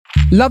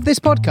Love this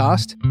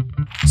podcast?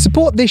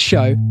 Support this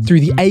show through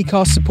the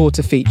Acast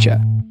supporter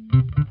feature.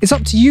 It's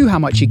up to you how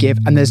much you give,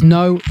 and there's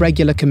no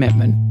regular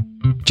commitment.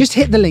 Just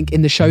hit the link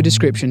in the show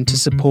description to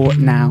support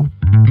now.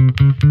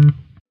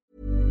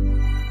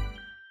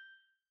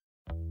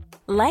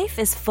 Life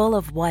is full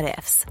of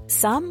what-ifs.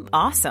 Some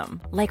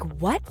awesome, like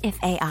what if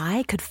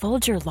AI could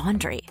fold your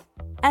laundry?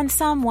 And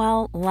some,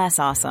 well, less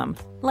awesome,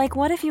 like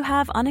what if you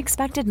have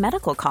unexpected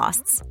medical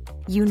costs?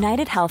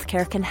 United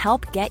Healthcare can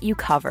help get you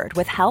covered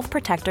with Health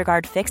Protector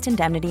Guard fixed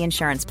indemnity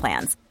insurance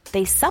plans.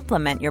 They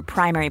supplement your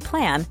primary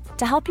plan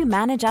to help you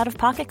manage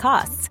out-of-pocket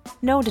costs.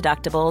 No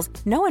deductibles,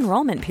 no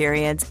enrollment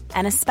periods,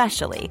 and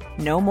especially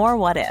no more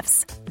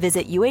what-ifs.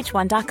 Visit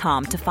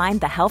uh1.com to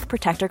find the Health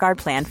Protector Guard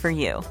plan for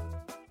you.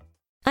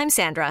 I'm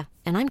Sandra,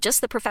 and I'm just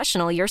the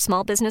professional your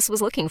small business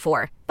was looking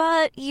for.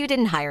 But you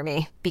didn't hire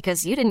me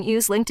because you didn't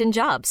use LinkedIn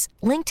Jobs.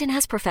 LinkedIn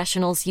has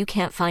professionals you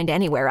can't find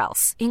anywhere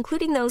else,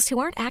 including those who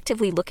aren't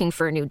actively looking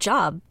for a new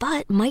job,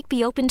 but might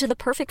be open to the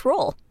perfect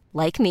role,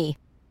 like me.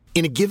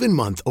 In a given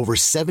month, over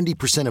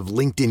 70% of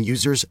LinkedIn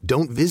users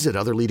don't visit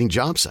other leading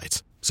job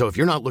sites. So if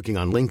you're not looking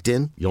on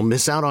LinkedIn, you'll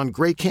miss out on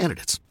great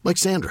candidates like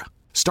Sandra.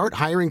 Start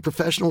hiring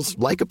professionals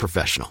like a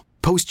professional.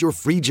 Post your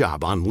free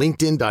job on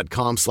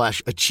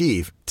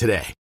linkedin.com/achieve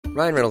today.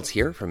 Ryan Reynolds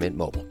here from Mint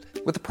Mobile.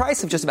 With the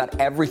price of just about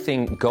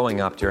everything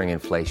going up during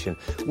inflation,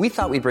 we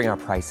thought we'd bring our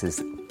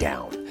prices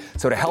down.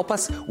 So to help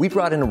us, we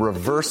brought in a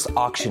reverse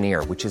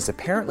auctioneer, which is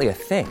apparently a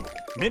thing.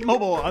 Mint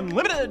Mobile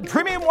Unlimited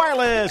Premium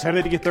Wireless. How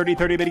to get 30,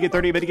 30, bit to get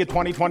 30, bit to get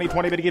 20, 20,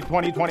 20, bit to get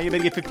 20, 20, bit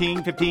to get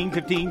 15, 15,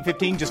 15,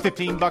 15, just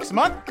 $15 a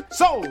month?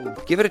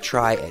 Sold! Give it a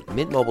try at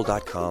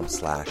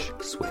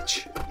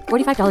mintmobile.com/switch.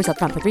 $45 up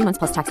front for 3 months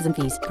plus taxes and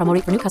fees. Promo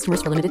rate for new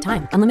customers for limited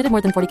time. Unlimited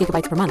more than 40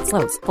 gigabytes per month.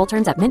 Slows full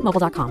terms at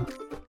mintmobile.com.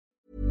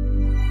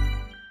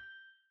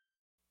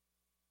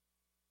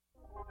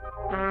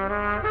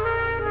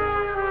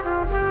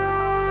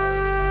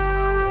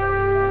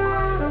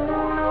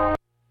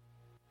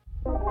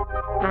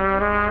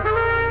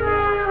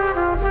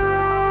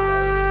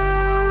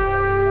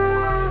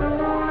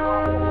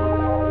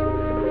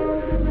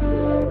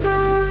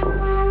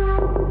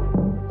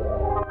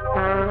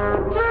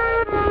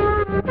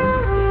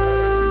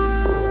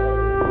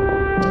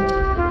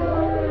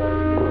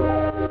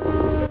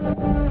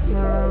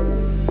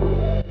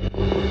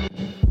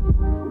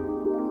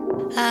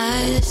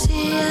 I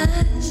see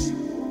us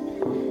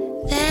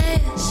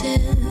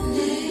dancing,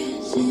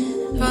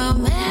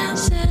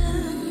 romancing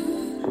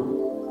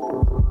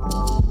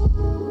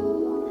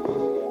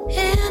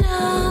in a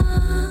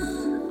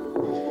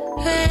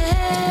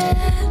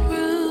red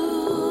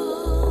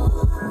room.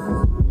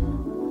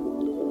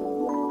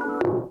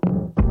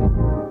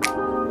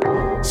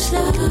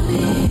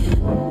 Slowly,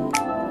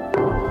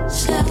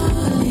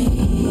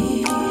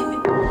 slowly,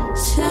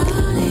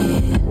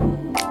 slowly.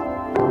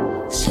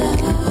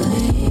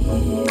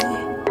 Slowly,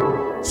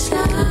 slowly.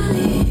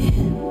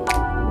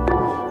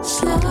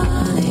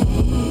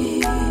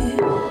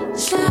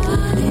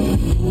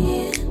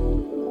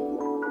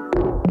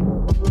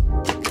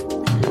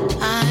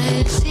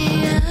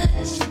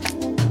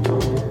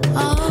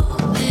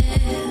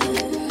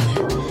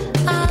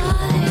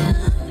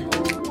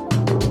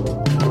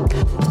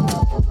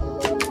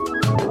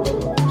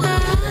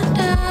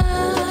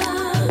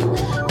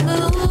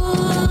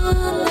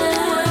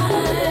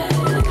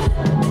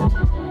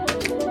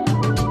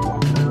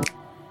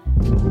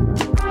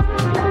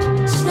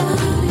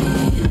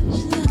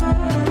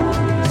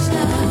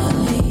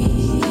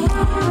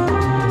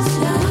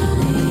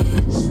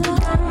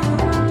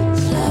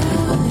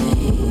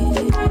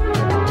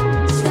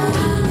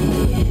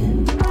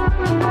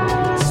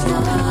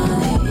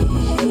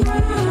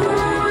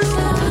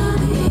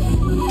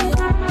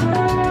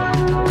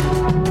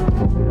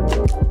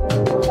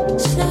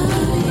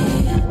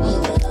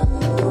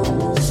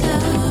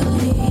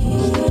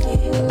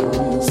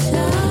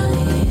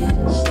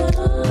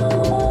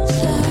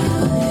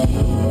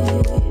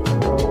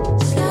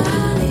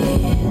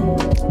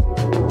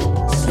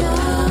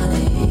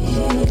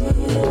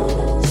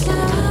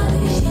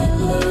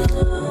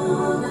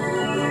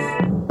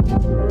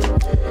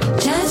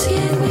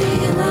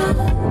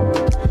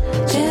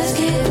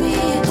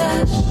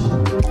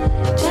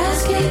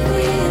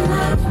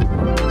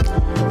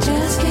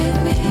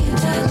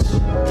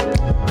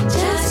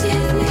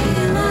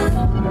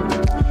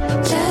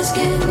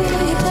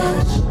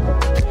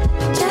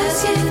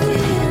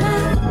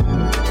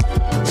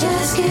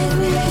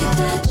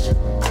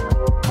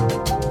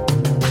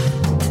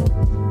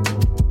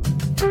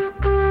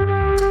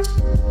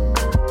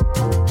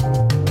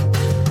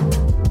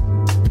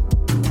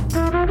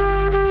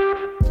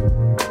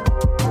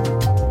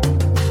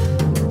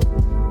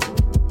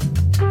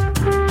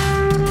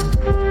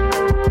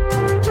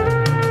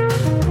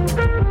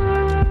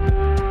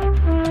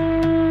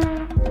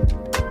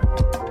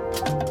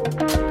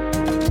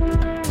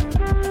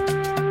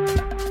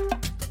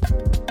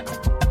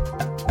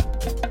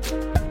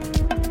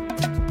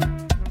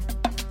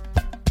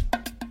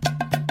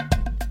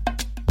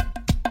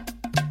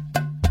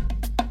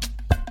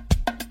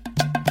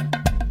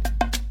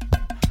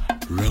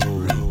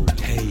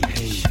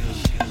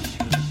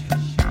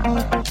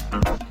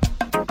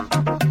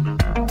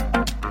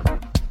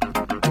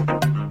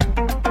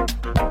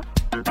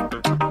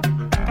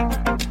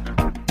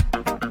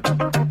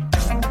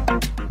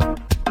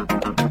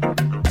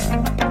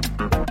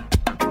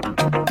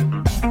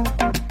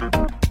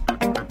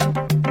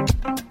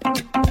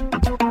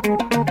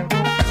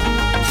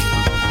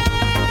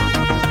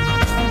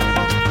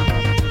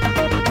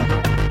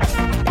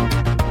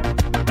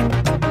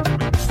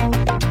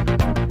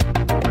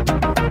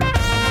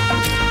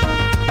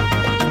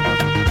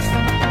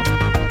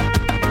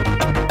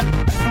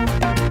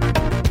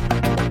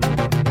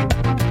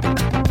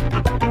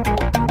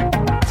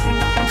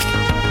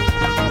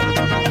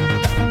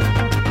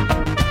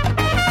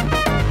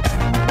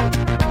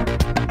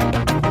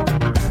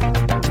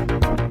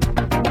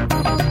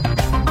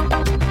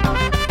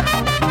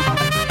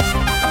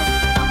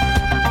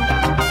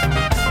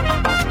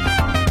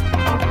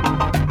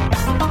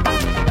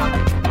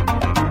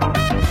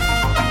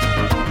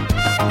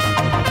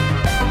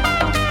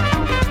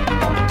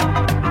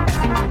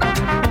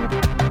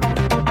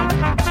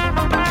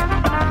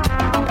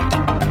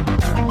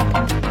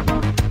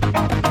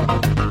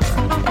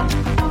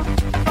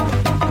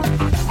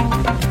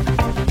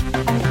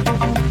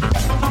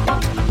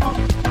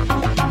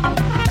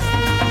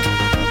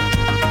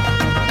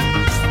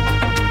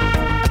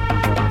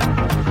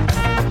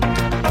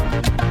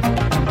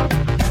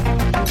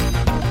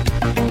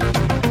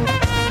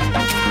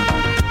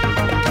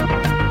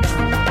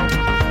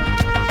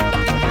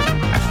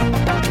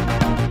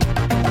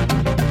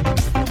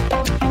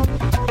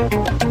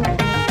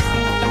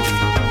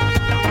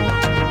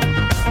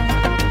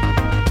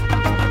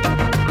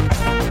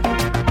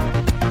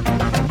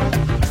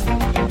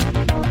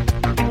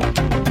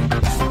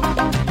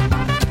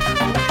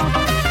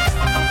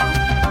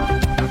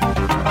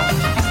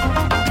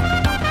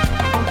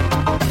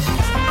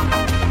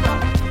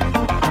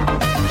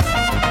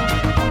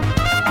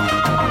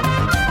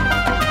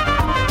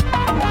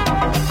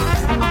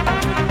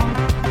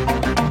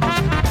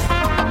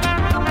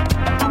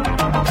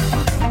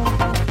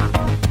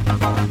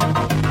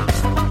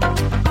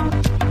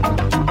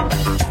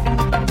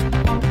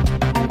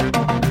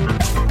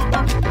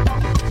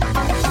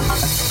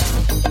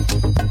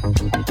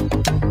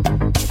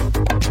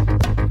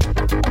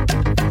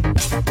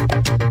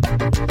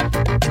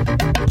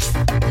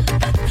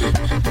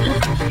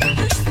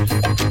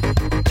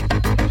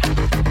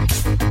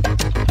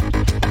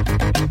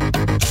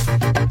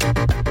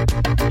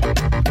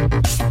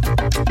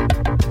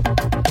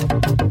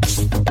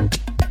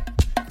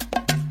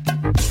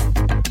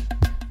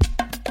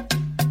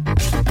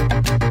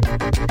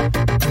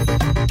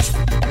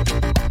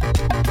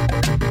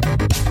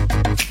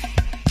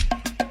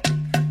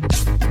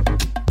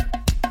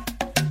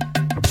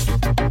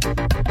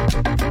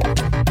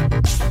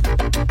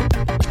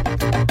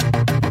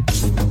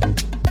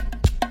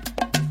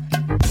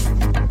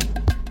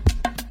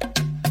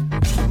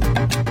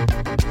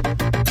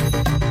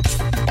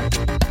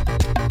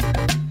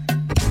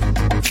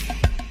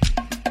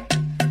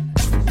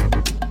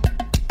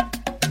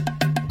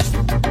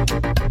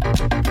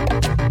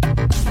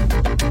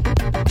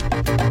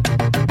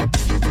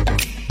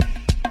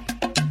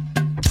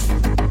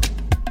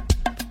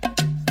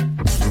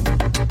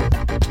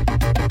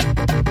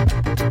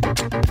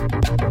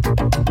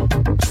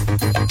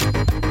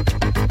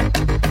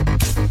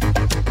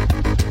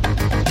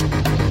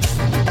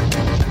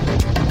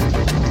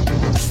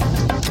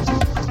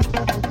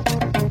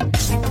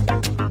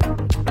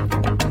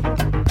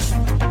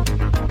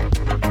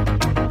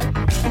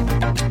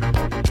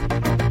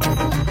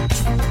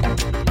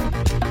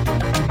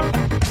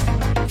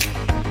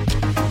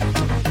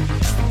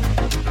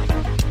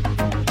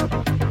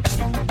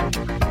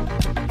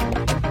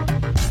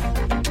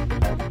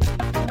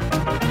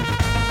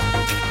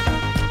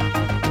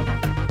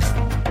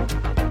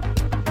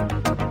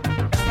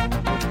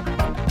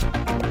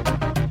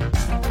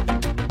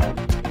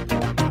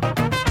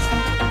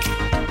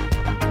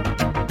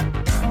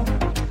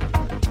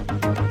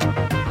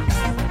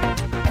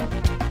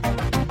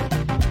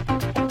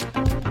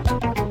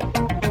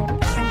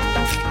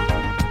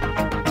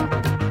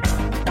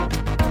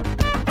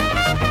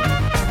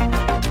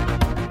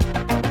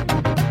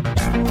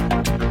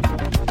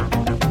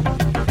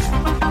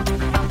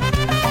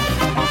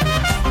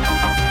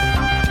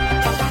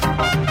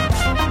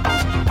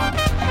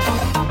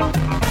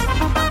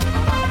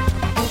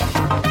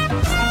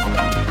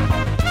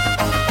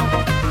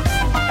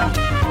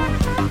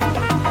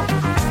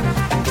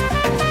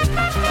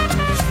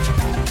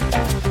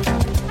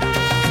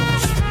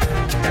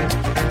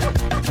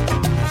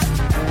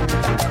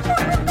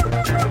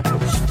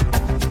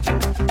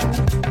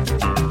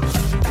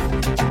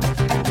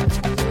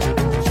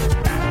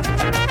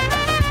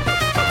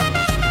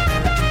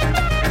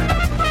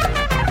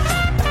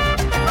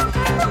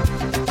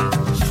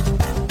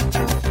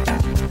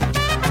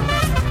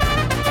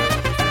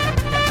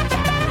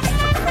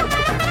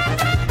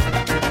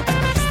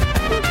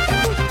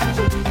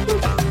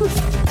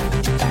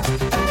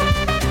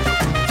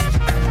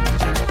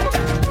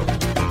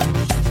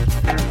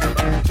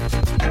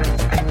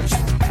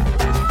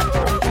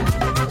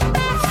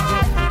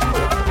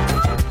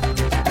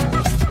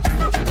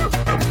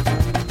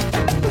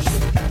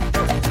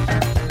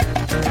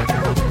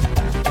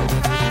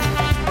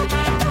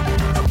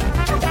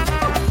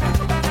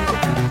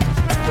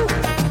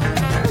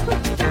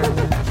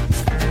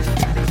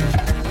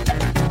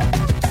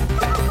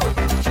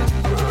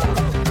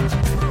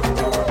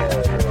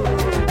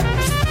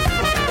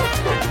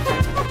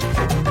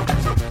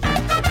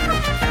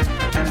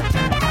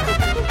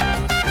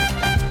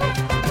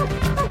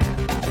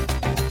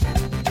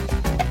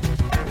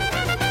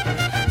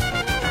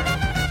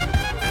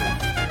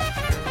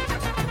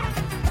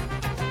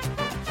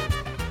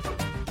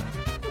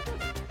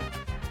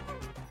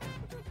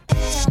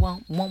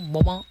 1,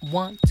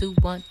 2,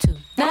 1, 2.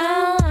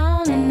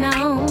 On and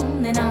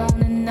on and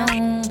on and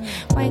on.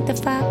 Wake the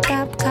fuck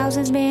up, cause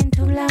it's been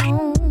too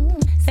long.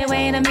 Say,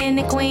 wait a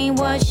minute, queen,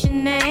 what's your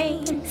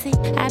name? See,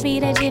 I be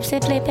the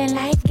gypsy flipping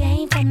life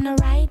game from the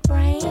right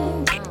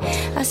brain.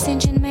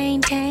 Ascension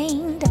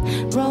maintained,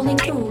 rolling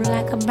through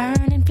like a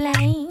burning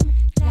flame.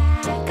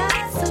 Like a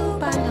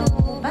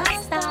supernova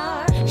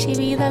star. She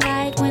be the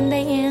light when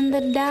they in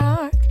the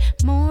dark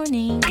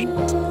morning.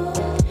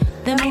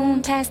 The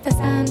moon past the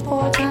sun,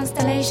 4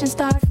 constellations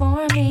start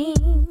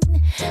forming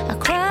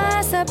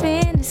across up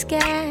in the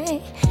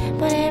sky.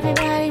 But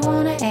everybody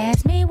wanna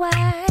ask me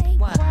why.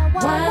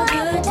 What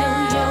good do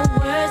your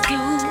words do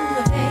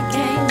if they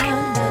can't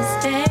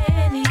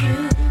understand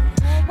you?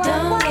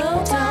 Don't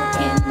go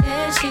talking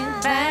that shit,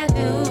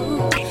 Badu,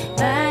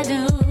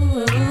 Badu.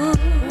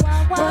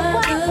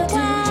 What good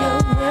do your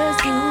words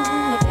do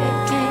if they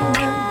can't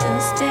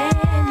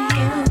understand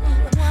you?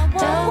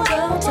 Don't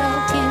go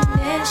talking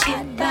that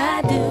shit,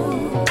 Badu,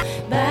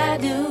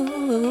 Badu.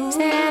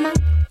 Sama,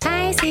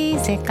 I see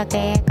sick of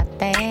that.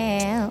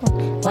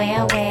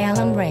 Well,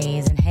 I'm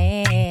raising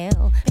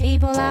hell.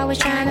 People always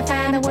trying to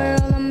find the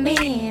world I'm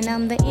in.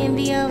 I'm the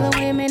envy of the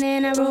women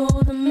and I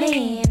rule the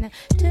men.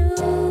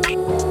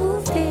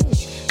 2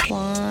 fish,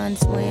 one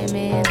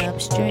swimming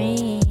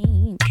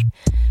upstream,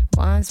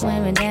 one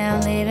swimming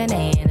down, living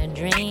in a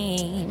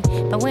dream.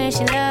 But when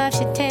she loves,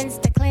 she tends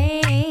to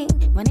cling.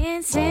 When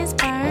incense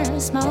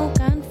burns, smoke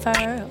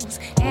unfurls.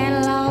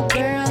 Analog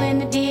girl in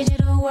the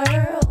digital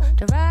world.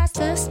 The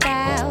roster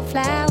style,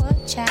 flower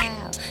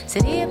child.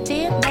 Zip,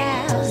 dip,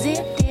 down,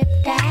 zip, dip,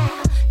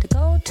 down. The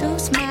go-to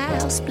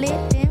smile,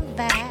 split them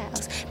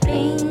vows.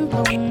 Bling,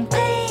 boom,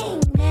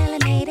 bling,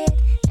 melanated.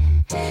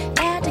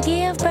 About to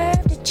give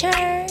birth to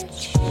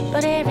church.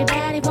 But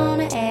everybody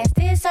wanna ask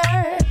this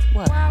earth.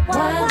 What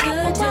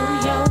good do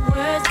your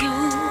words do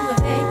if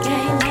they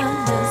can't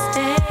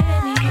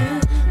understand you?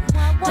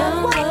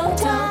 Don't go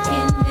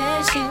talking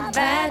that shit,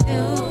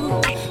 Badu,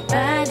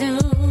 Badu.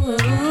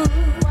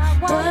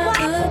 What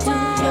good do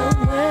your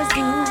words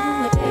do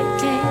if they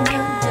can't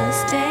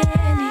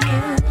understand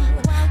you?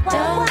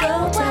 Don't go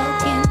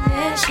talking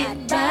that shit,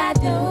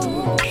 Badu,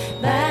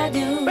 Badu.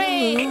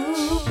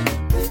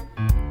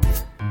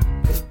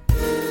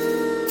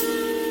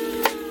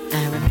 I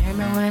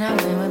remember when I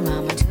went with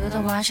mama to the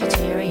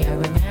washateria.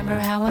 Remember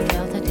how I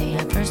felt the day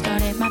I first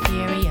started my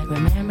period.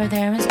 Remember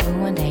there in school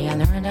one day I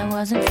learned I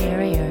was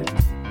inferior.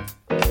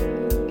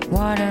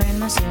 Water in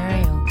my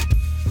cereal,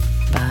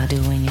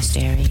 Badu in your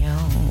stereo.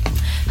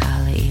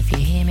 Holla if you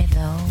hear me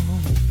though.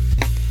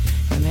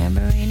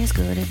 Remembering is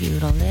good if you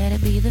don't let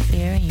it be the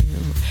fear in you.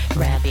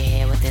 Wrap your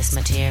head with this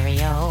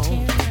material.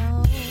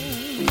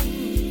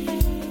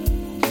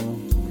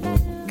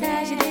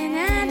 Cause you did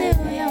not do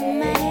your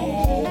man.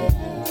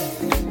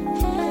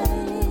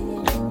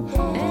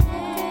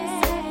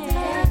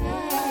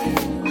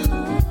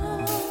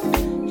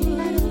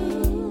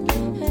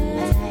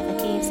 Life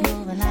keeps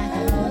moving like a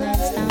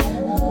rolling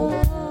stone.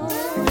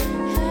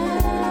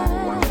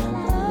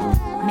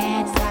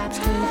 Mad drops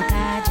through the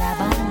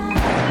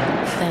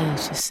Kajabone.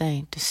 Things just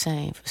ain't the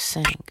same for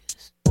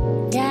singers.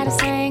 Got a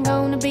saying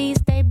on the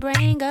beats they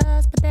bring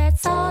us, but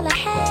that's all I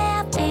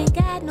have, ain't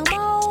got no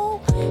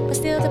more. But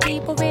still the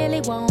people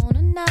really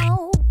wanna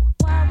know.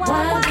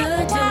 What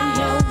good do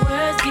your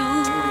words do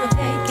if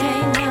they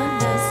can't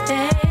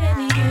understand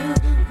you?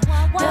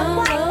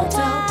 Don't go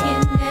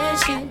talking that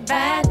shit,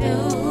 Badu,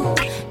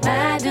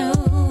 Badu.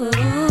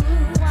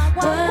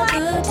 What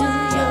good do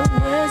your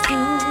words do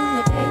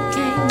if they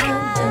can't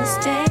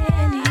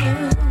understand you?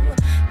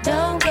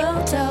 Don't go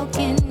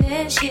talking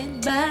that shit,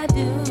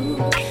 Badu,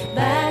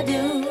 Badu.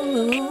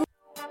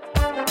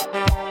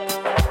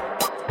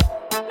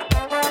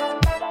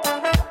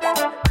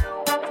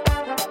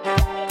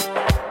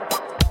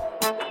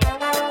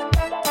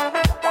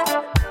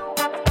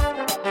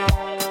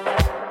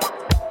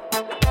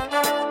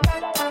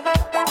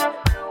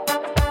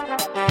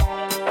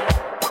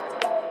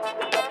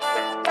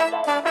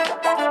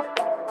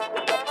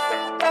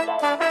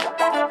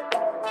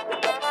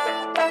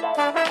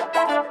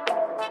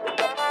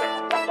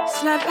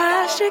 Slide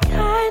past you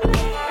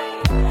kindly,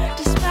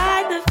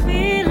 despite the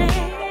feeling,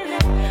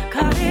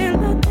 caught in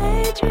the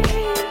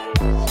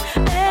daydreams,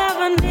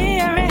 ever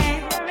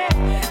nearing,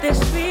 they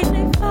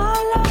sweetly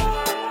follow.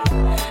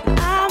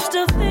 I'm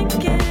still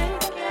thinking,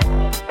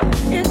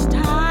 it's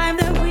time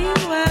that we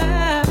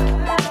were.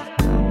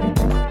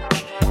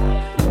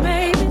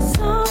 Maybe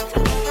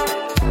something,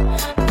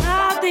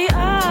 not the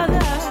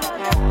other.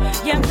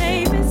 Yeah,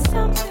 maybe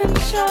something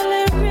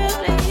surely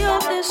really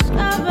you'll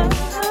discover.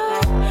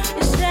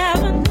 It's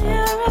ever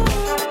nearer,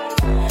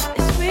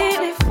 it's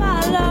sweetly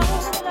follow.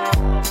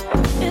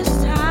 It's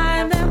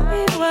time that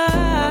we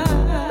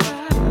were.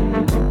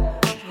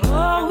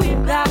 Oh,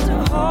 we've got to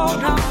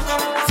hold on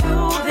to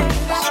this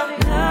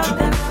love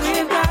that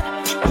we've got.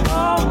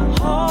 Oh,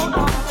 hold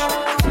on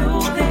to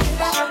this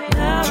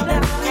love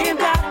that we've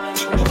got.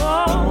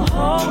 Oh,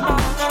 hold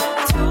on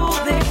to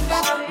this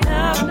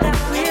love that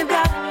we've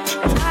got.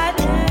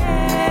 Tightly.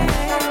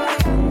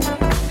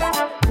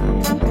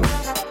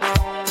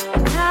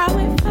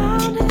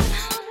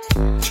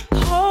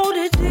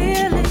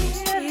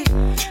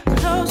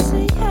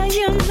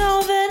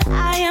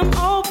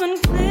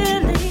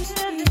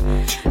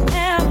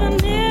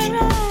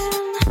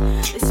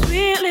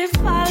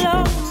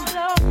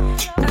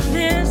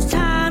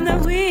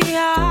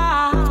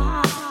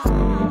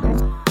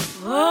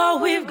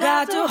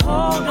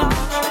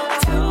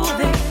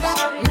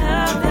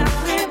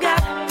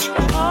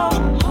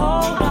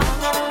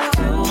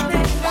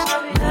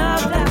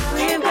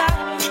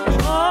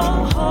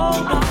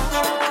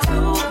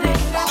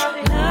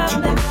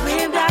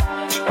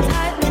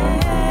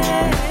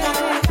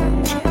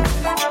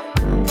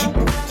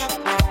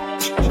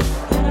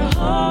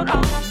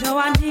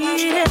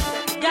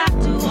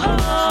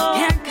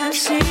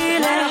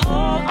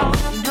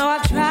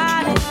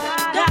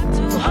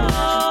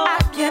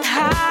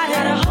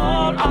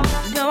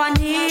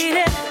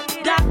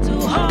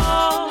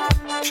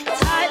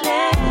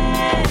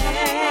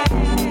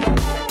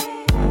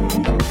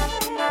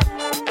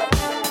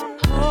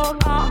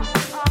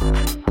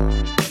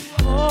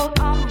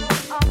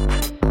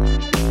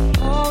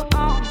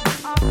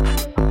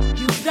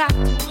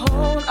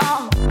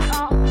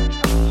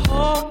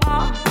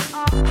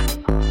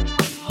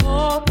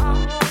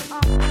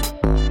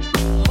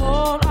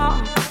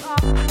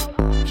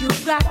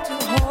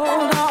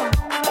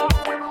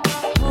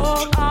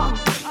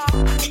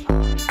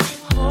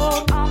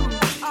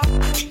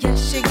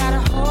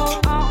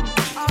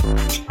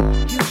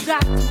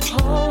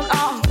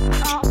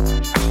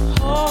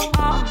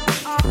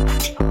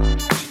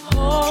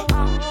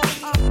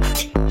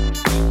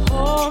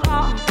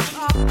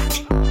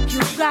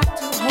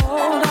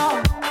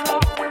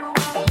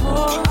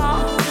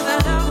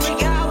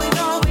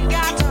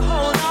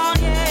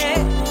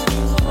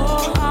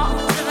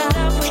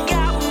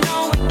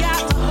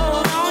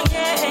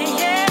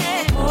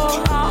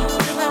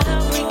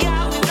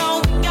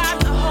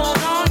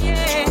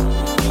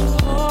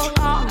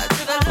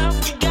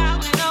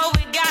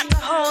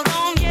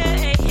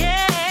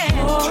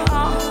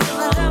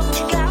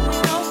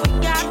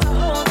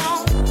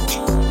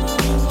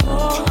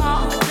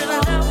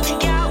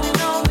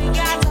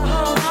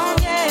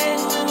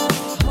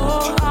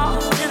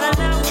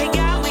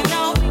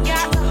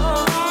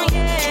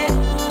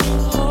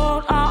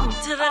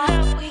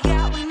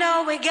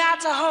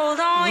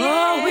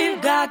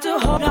 got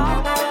to hold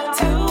on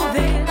to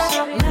this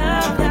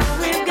love that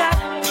we've got.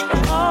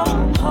 Oh,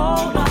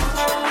 hold on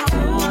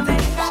to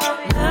this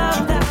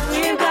love that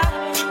we've got.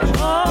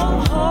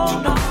 Oh,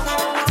 hold on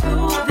to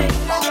this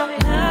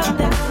love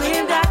that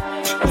we've got.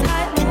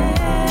 Tightly.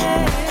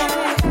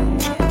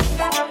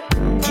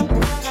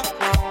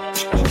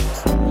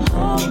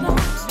 Hold on,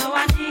 no, I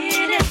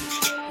need it.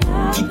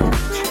 Love that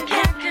we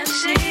can't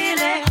conceal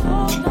it.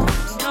 Hold on,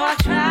 no, I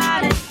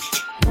tried it.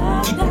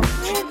 Love that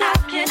we got,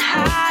 can't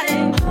hide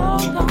it.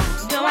 Hold on,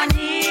 no, I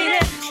need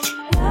it.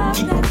 Love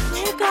that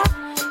we got,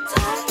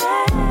 tightly.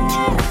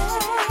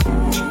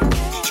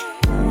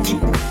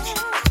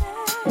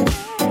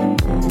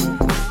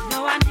 No,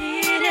 I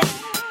need it.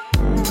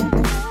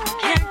 I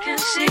can't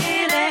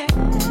conceal it.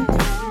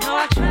 No,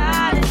 I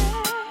tried it.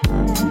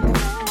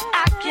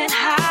 I can't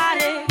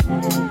hide it.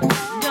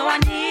 No, I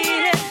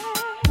need it.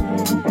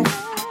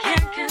 I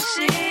can't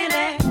conceal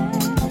it.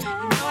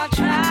 No, I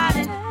tried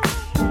it.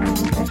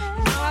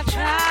 No, I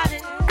tried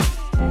it.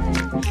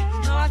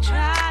 No, I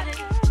tried it.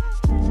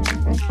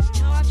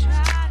 No, I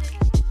tried it.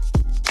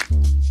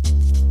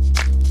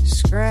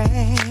 Scratch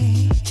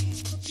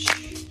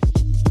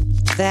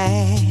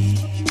that.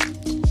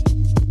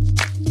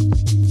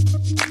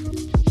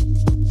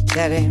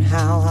 That ain't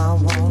how I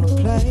wanna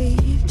play.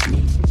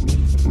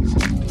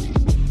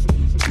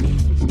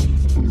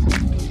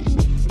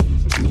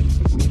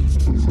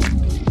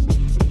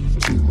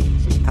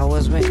 I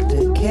was meant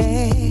to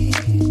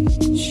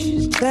catch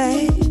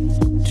that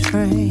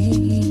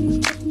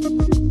train.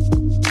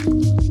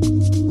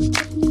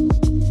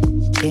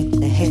 Get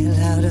the hell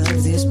out of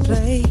this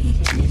place.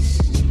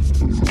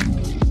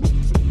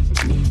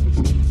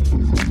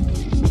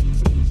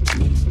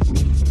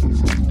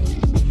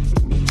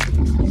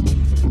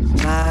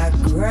 My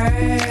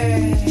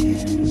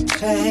grand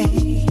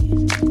pain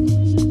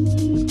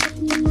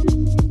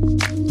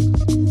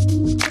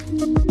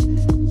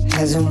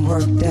hasn't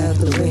worked out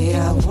the way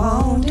I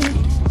wanted.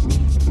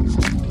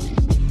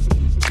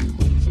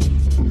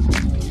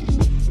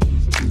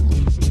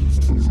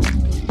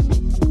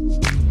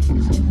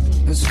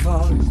 It's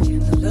falling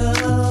in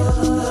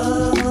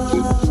love.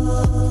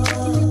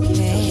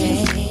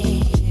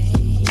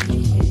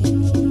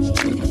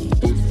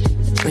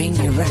 Bring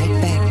you right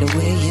back the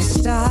way you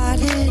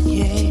started,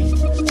 yeah.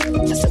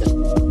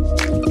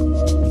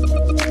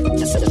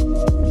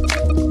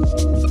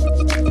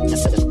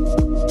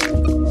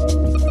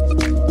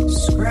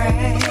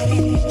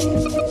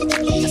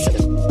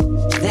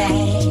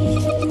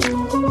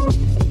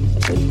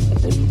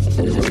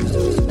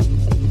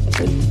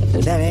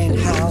 That ain't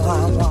how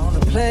I wanna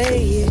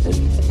play it.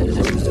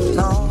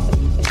 No.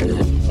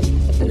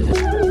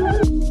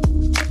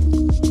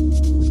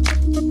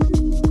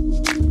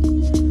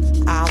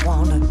 I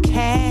wanna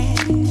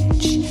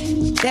catch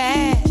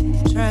that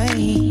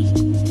train.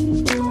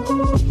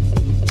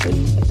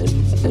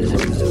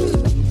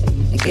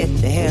 Get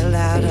the hell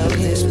out of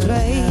this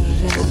place.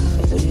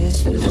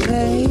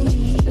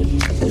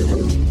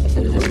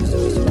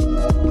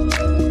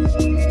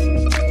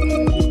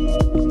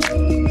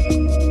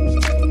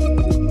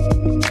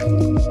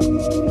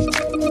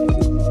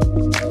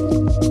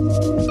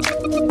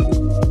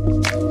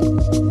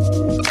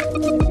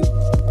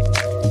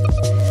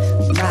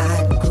 My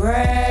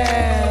grand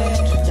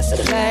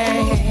plan.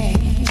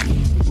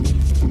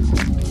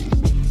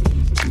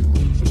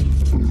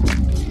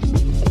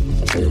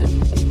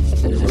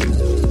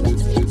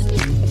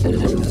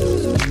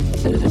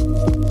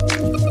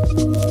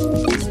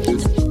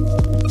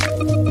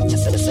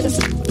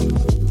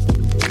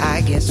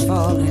 I guess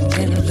falling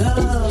in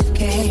love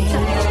came.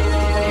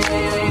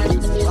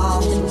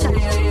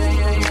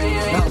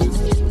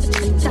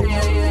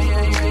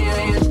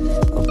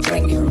 I'll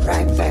bring you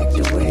right back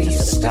to where you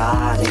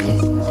started.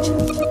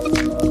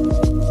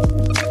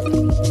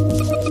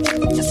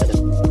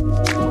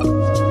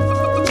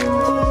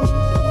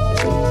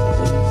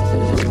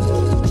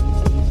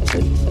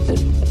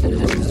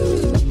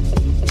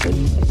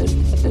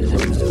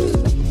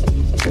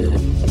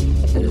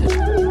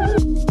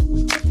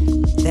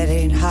 That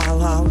ain't how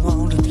I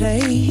wanna play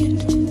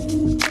it.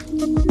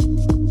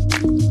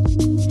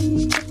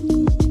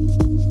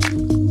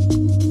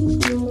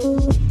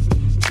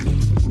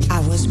 I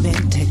was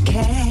meant to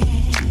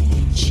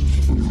catch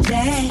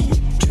that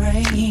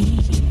train.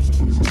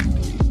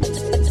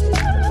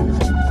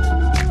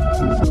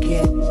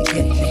 Get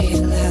the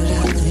hell out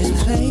of this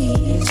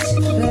place.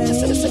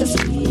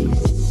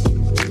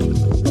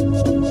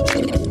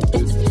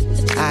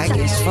 I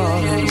guess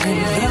falling in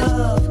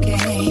love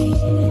came.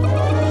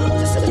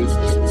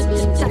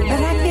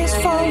 But I guess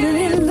falling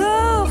in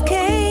love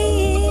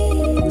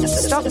came.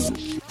 Stop.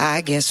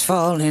 I guess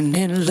falling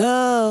in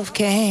love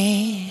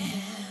came.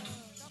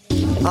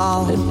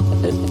 Oh,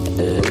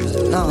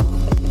 no.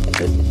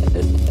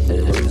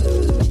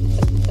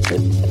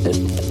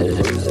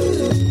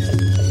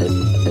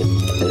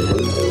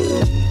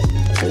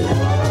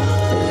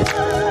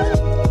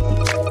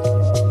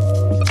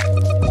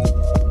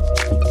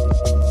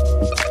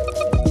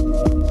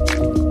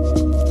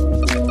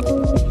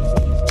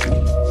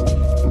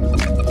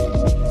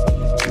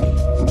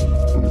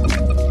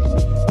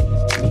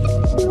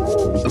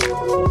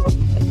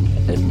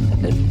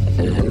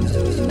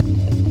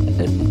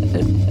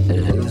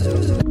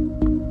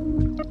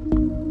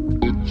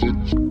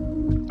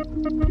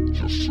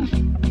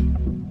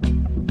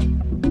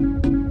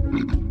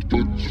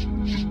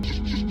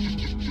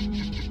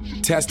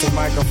 Testing,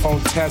 microphone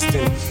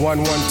testing. 1,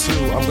 1, 2.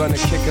 I'm gonna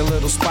kick a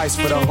little spice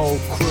for the whole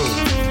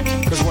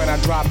crew. Cause when I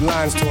drop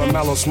lines to a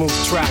mellow, smooth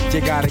track,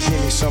 you gotta give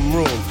me some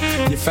room.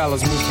 You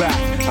fellas move back.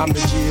 I'm the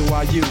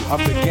GYU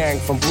of the gang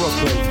from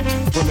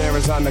Brooklyn.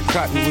 Premier's on the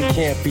cut and we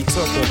can't be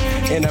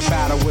tooken. In a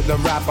battle with a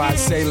rapper, I'd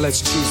say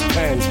let's choose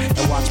pens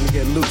and watch me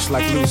get loose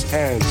like loose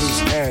ends.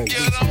 Loose ends.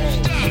 You don't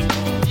stop.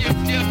 You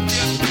don't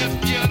stop.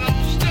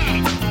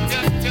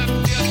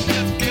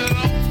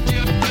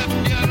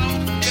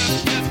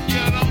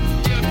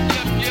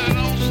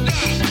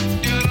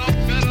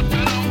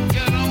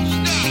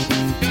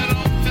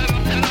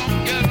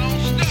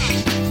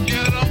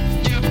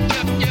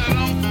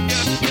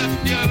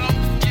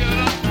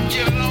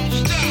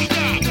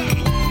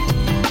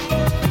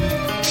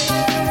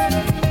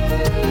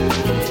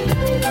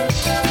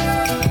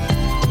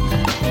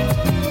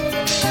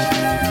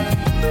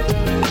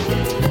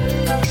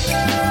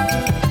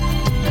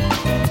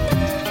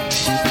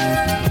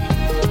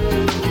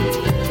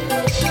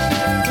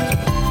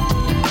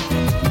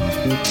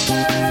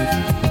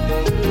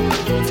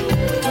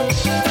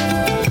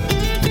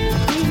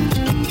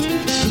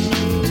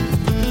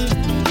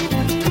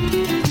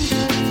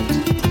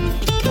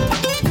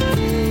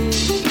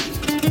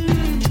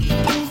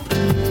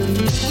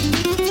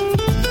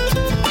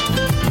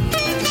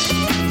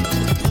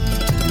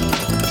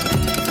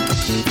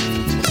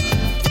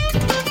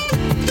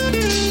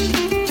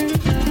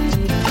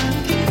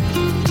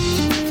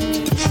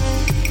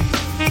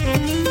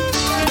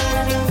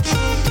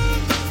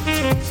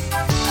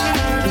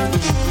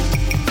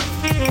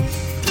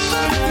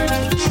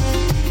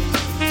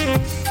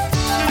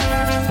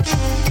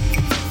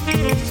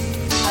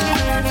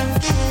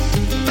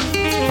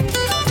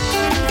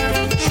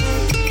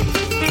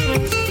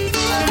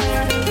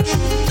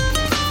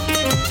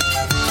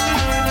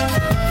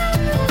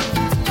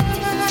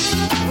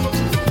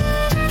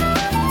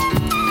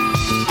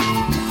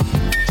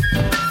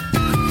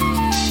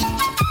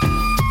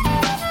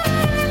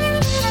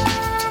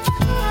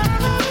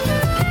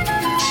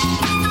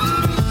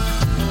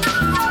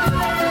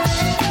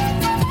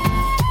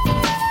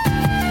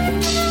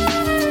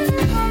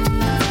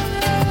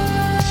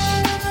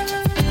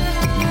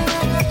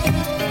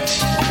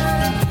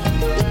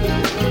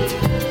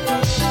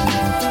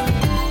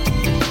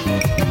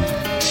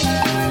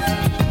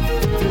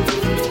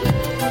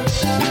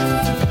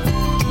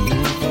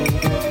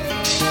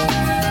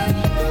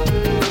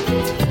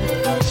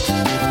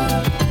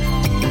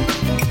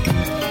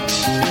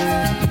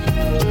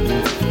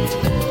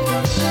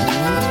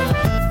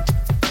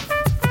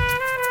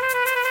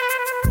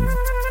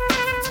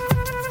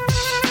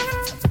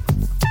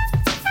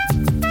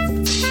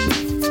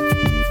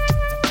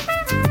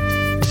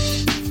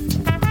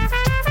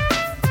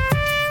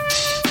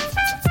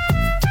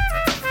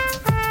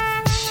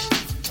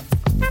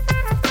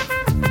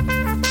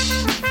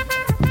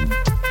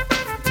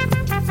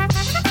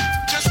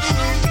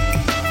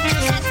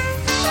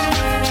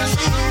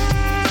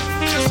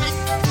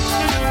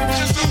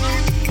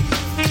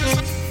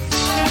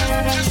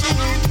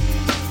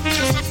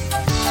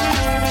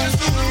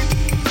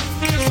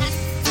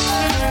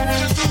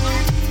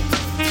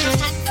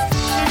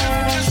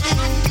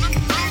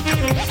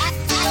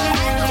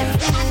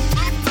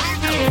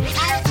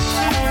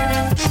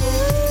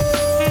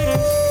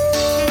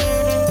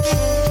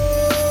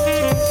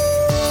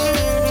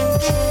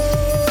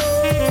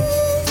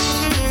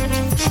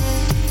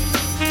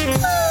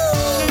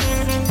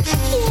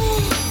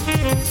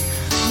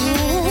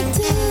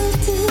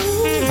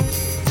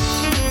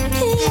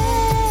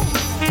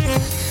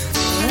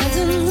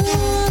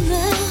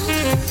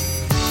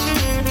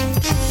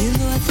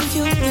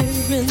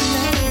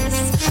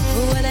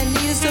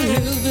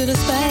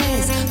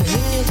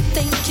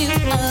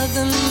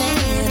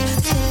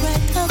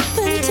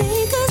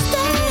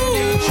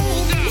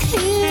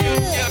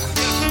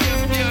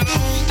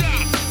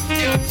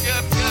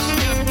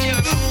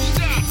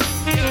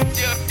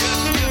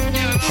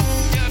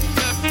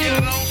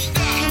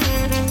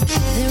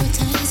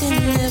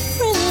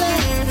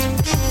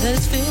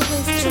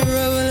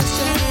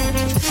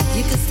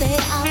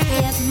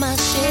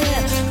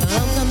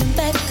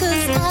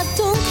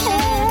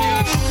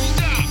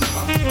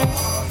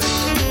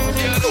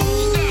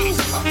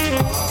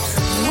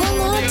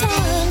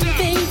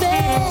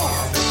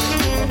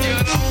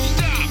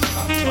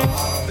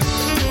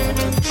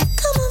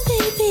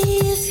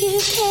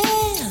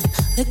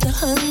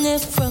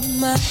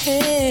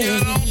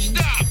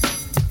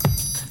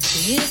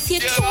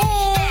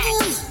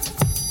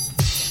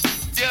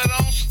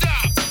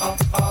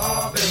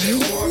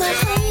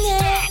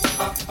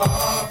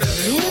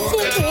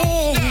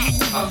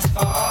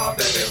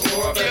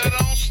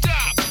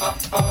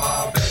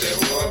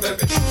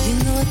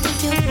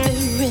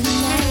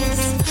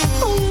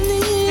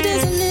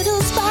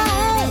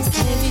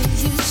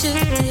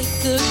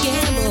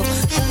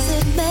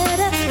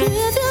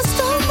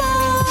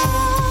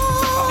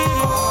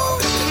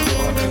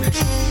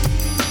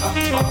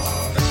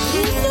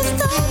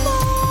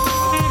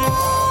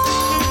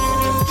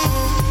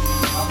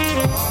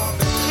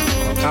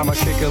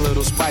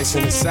 little spice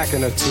in a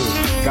second or two.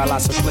 Got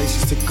lots of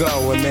places to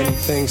go and many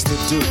things to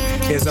do.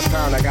 Here's a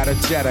pound, I got a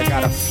jet, I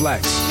got a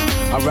flex.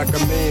 I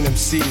recommend them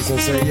C's and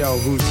say, yo,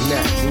 who's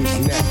next? Who's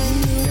next?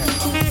 Who's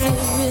next?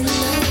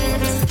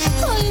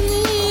 All you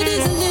need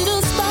is a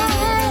little spice.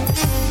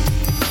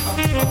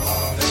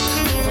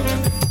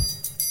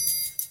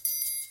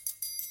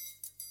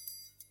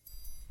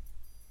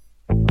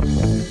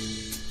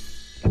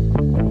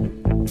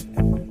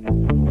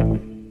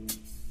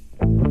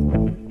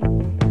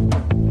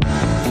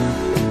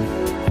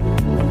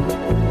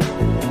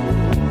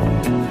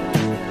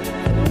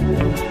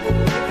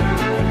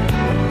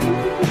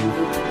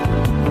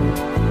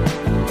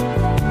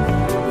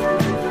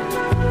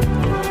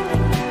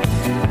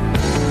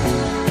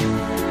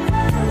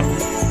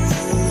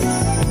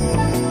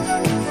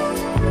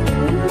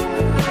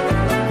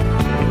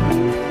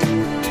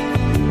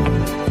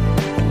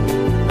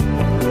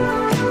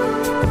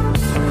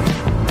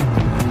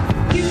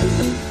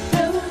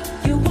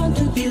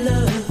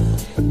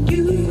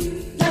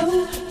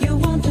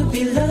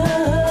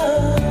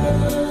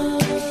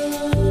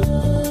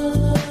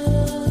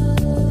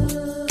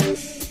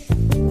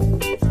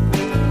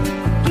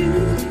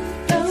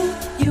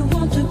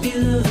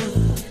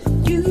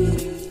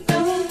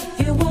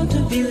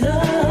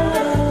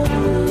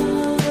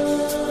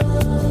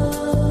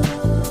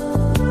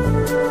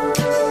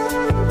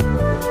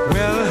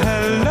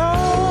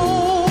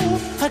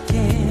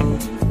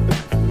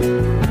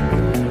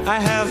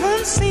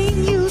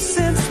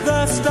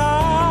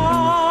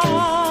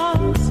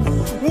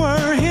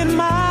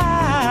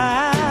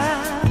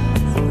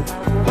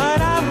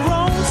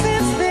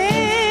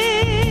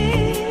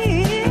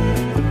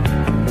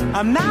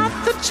 I'm not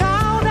the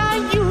child I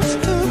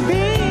used to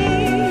be.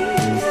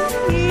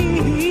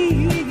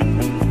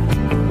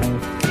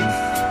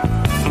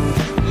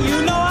 You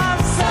know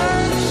I've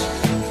searched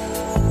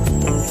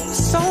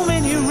so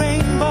many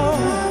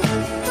rainbows,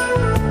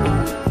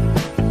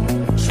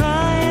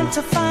 trying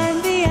to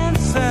find the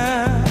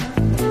answer.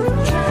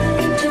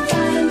 Trying to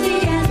find the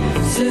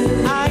answer.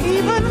 I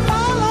even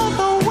follow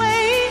the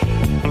way.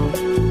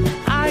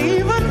 I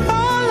even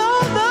follow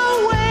the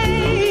way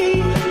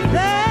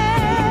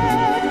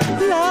that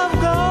love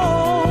goes.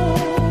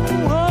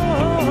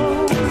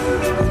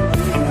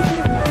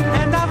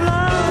 And I've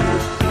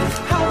learned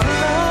how to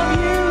love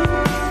you.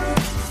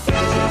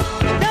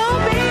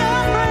 Don't be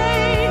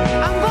afraid.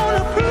 I'm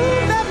gonna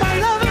prove that my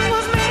loving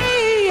was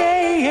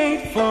made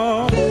for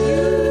you.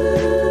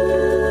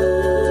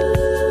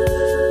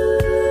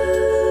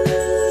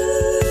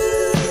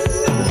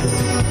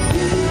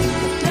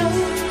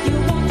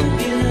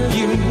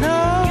 You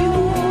know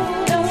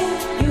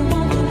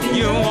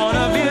you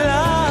wanna be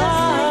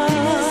loved,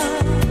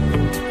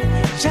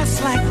 just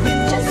like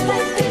this.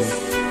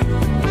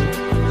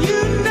 You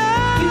know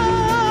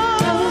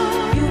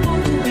you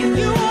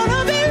wanna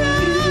be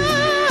loved,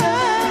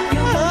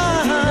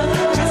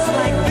 just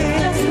like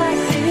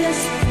this.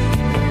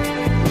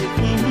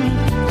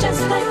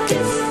 Just like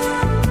this.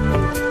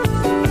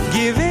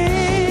 Give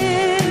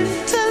in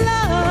to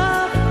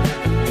love.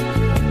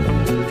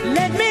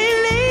 Let me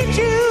lead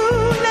you.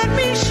 Let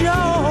me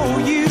show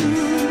you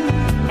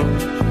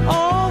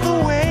all the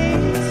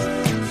ways.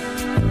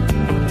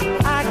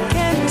 I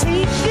can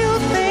teach you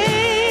things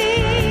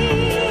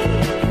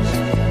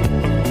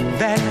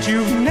that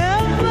you've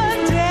never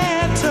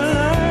dared to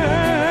learn.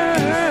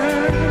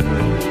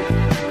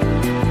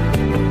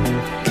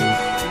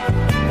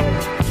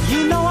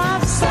 You know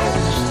I've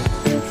searched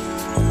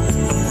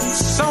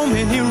so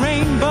many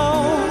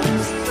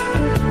rainbows,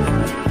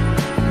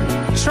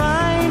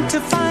 trying to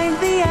find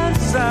the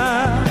answer.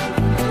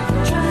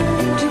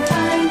 Trying to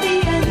find the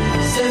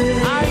answer.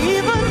 I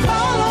even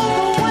follow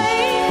the way.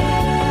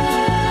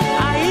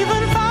 I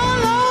even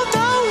follow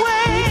the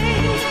way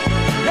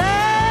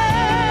that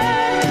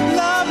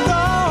love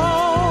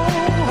goes.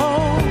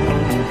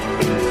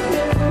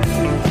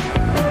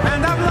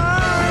 And I've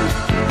learned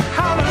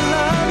how to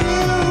love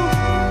you.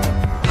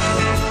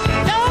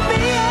 Don't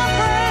be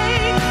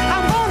afraid.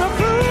 I'm gonna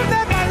prove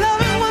that my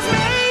loving was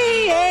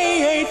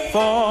made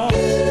for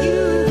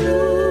you,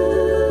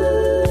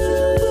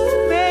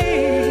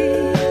 baby.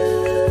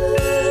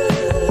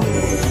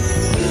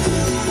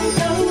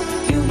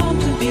 You want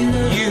to be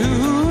loved. You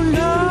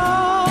know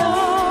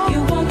you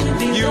want to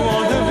be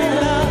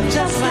loved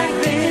just like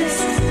this.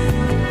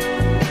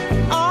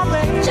 Oh,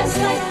 baby. Just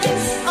like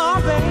this. Oh,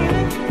 baby.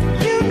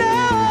 You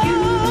know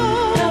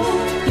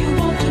you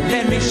want to be.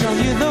 Let me show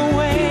you the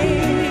way.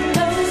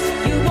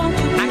 You want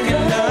to be. I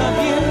can love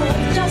you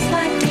just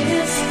like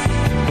this.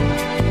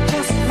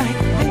 Just like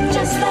this.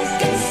 Just like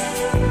this.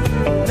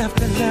 Love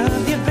to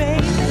love you,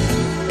 baby.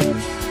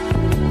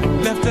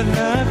 Love to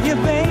love you,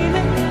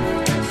 baby.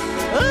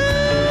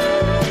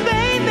 Ooh,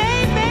 baby,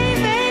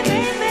 baby,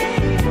 baby.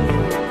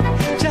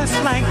 Just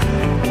like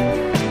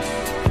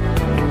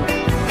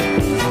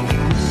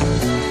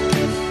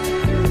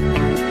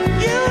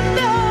you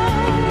know.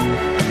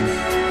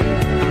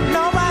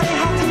 Nobody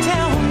had to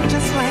tell me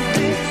just like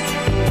this.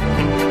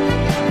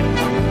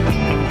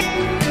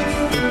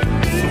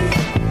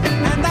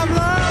 And I've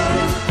learned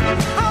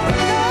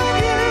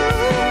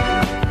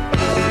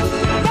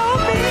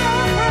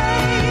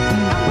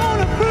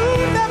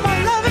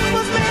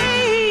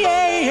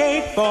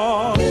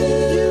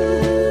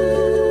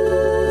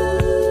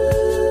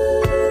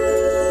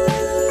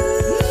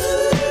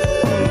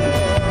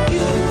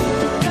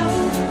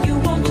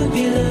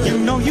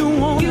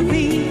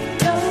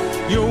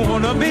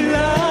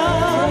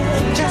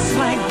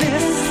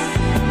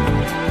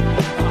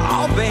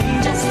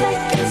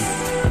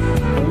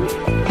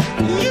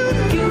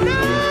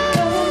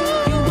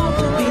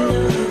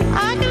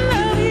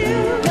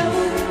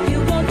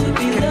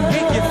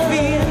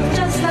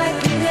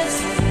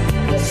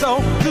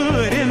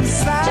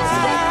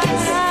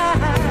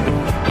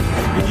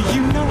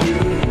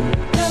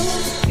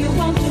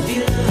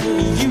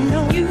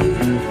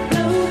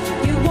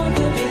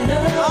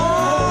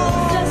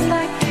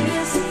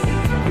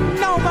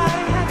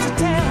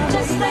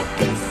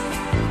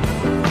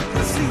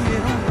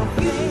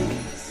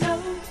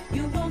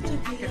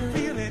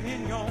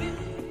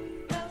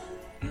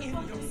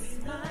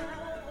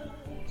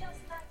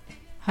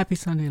Happy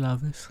Sunday,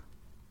 lovers.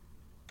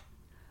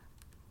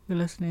 You're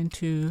listening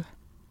to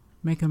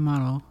Make a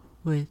Model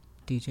with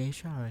DJ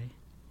Sharee.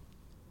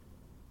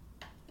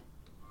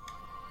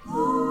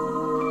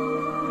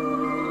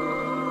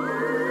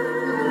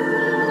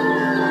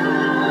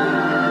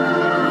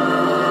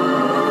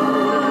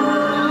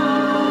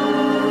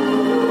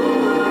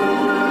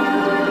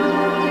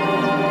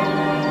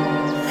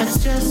 I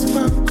just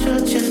want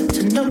Georgia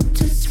to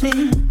notice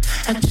me.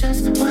 I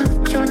just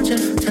want Georgia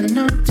to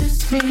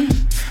notice me.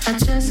 I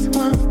just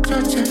want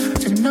Georgia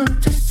to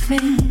notice me.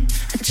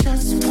 I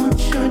just want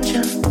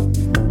Georgia.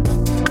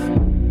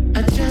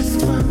 I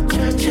just want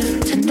Georgia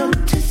to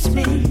notice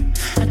me.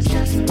 I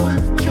just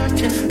want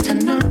Georgia to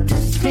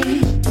notice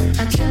me.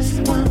 I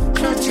just want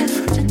Georgia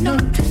to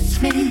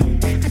notice me.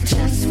 I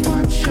just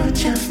want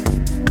Georgia.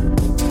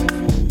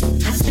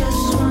 I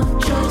just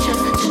want Georgia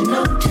to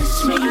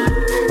notice me.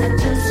 I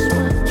just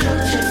want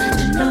Georgia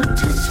to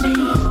notice me.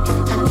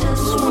 I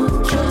just want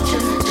Georgia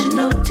to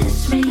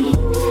notice me.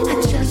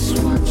 I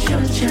just want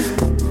Georgia.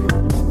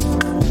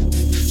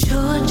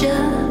 Georgia.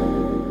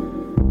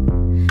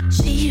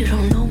 See, you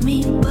don't know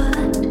me,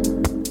 but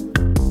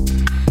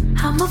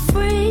I'm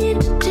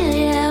afraid to tell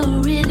you how I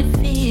really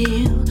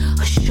feel,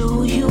 or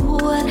show you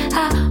what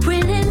I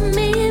really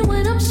mean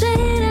when I'm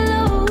saying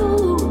hello.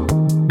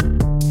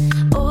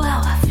 Oh,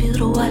 how I feel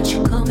to watch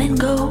you come and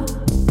go.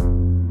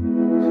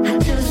 I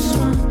just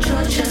want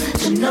Georgia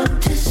to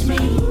notice me.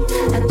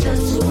 I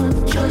just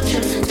want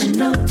Georgia to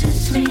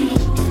notice me.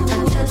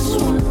 I just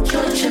want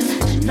Georgia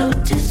to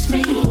notice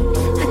me.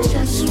 I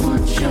just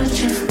want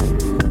Georgia.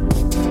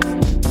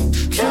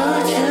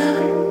 Georgia.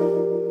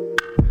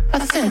 I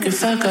think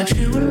if I got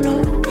you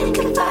alone,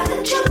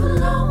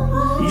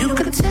 you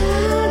could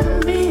tell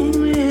me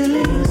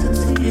really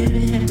sincere.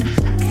 And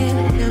I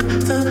can't help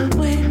the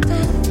way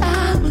that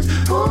I was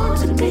born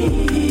to be.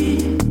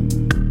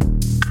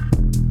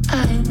 I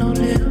ain't no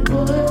little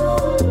boy.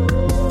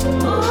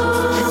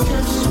 I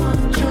just want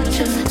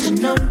Georgia to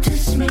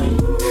notice me.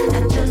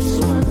 I just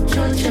want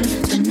Georgia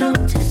to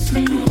notice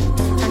me.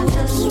 I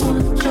just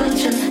want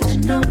Georgia to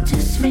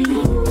notice me.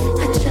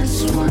 I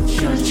just want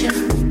Georgia.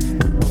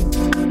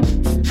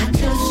 I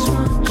just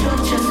want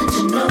Georgia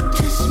to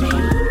notice me.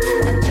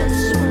 I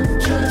just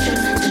want Georgia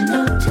to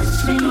notice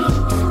me.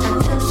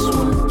 I just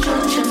want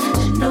Georgia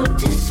to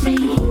notice me.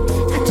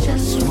 I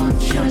just want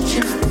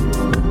Georgia.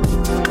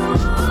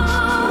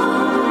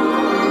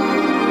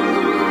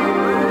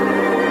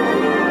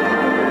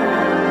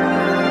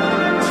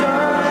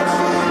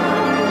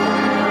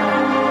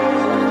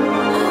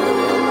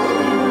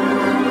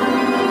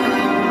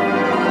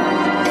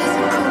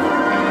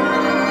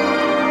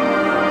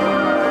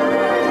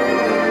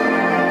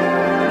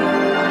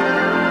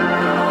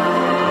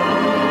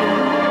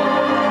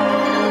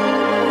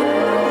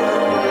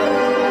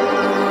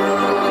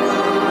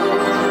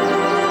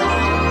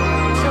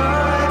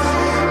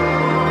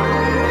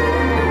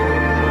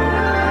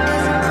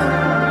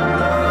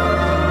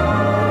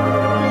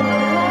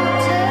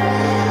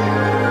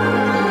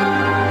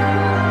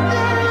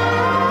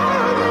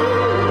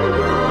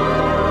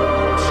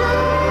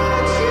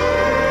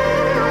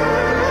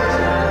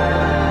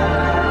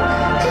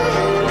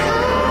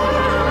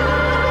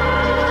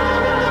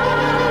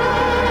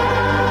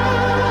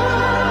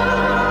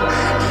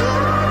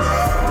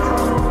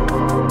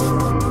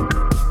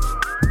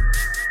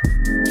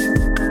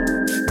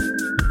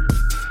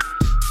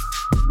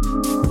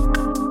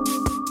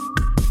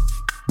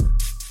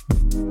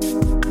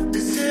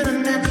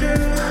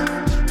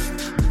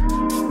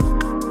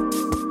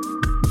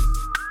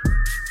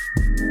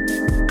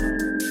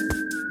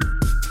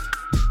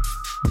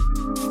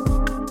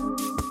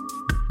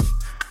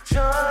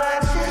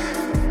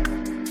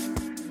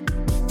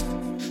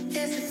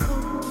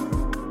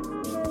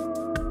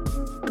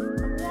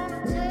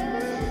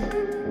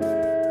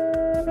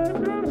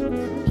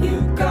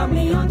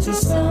 onto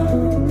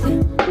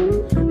something.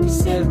 We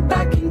sit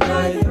back and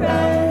enjoy the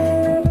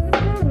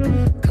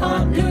ride.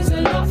 Can't lose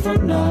a lot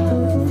from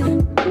nothing.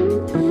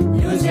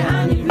 Lose it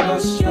and you've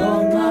lost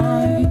your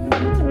mind.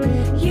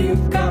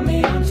 You've got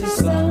me onto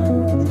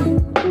something.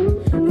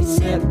 We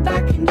sit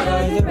back and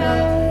enjoy the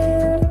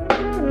ride.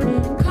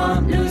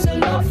 Can't lose a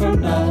lot from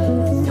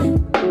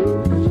nothing.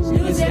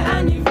 Lose it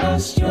and you've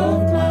lost your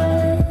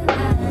mind.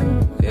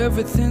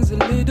 Everything's a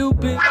little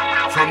bit.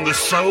 From the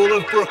soul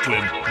of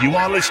Brooklyn, you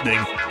are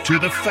listening to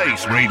The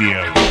Face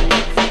Radio.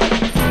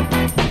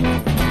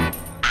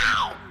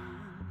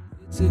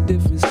 It's a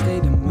different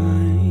state of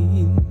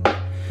mind.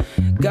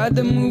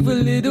 Gotta move a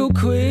little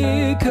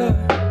quicker.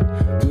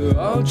 We're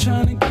all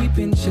trying to keep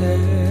in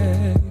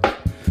check.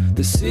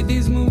 The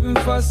city's moving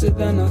faster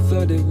than I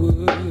thought it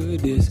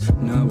would. It's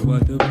not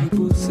what the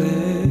people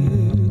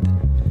said.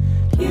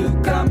 You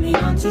got me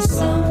onto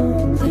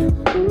something.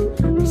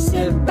 We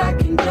sit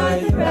back and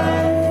enjoy the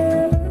ride.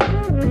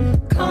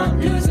 Can't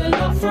lose a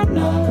lot from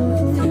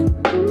nothing.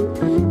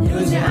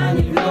 Lose it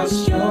and you've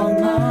lost your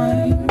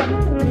mind.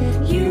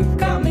 You've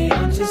got me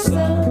onto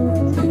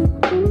something.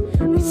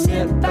 We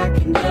sit back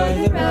and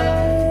enjoy the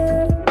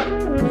ride.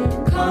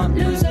 Can't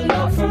lose a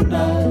lot from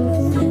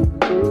nothing.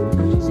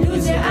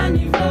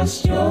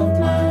 lost your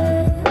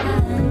mind.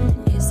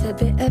 It's a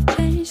bit of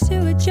change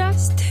to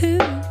adjust to.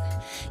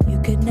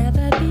 You could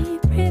never be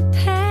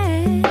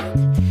prepared.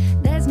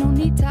 There's no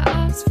need to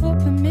ask for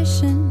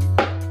permission.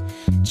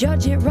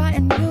 Judge it right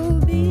and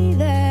you'll be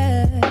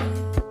there.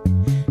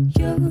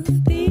 You'll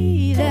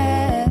be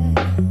there.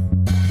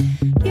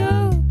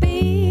 You'll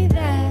be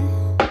there.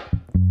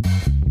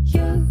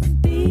 You'll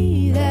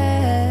be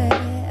there.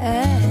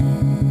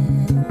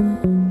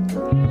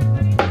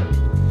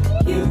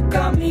 You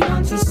got me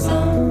onto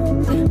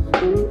something.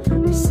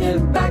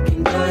 Sit back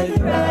and enjoy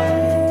the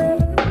ride.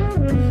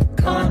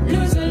 Can't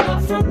lose a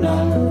lot from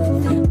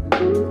nothing.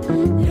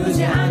 Lose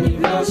it and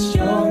you've lost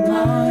your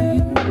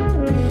mind.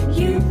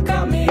 You've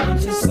got me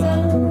onto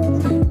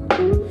something.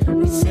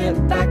 We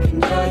sit back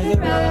and enjoy the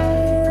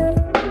ride.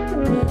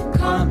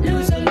 Can't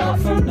lose a lot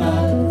from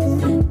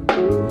nothing.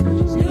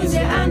 Lose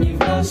it and you've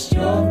lost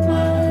your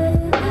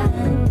mind.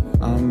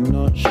 I'm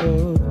not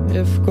sure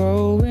if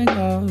growing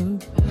up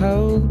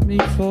helped me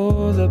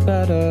for the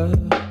better,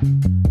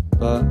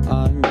 but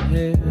I'm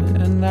here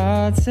and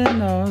that's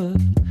enough.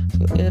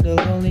 So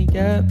it'll only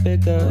get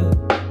bigger.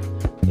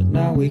 But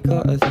now we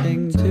got a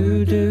thing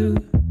to do.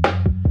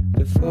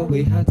 Before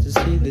we had to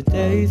see the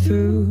day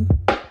through.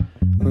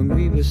 When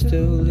we were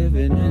still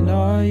living in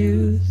our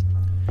youth.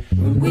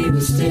 When we were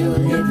still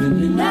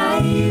living in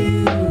our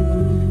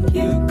youth.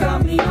 You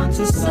got me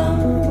onto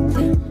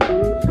something.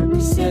 We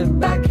sit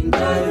back and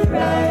enjoy the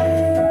ride.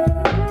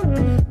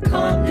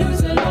 Can't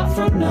lose a lot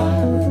from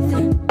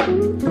nothing.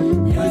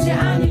 Lose it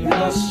and you've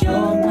lost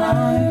your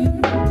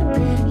mind.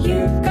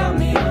 You've got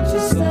me onto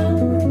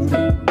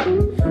something.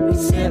 We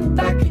sit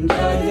back and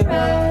enjoy the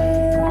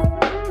ride.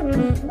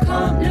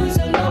 Can't lose a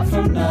lot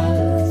from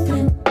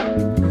nothing.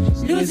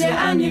 Lose it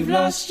and you've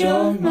lost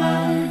your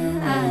mind.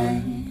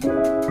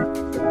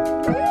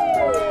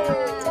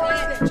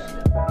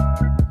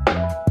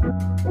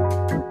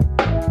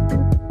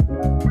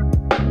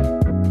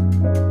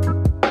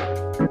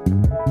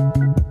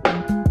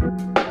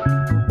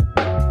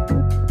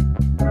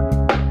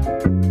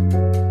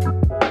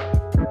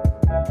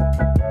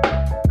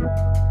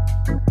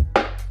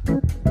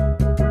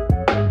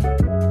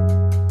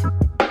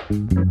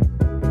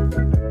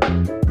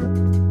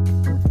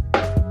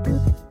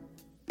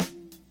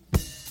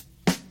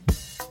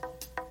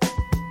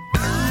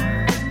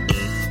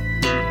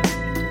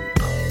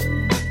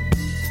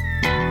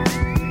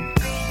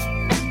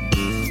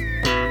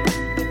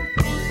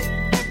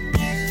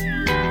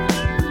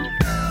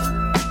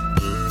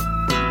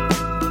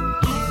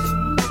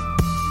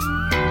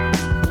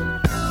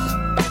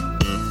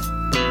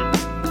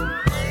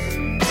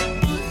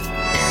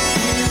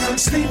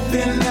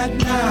 Sleeping at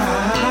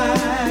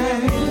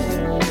night,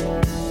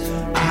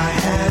 I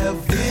have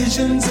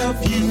visions of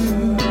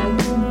you.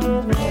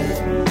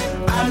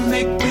 I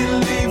make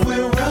believe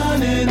we're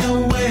running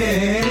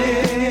away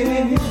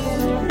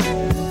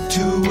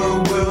to a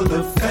world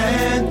of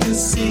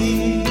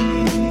fantasy.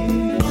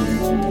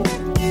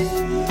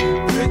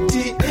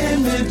 Pretty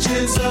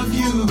images of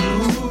you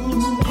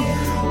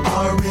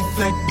are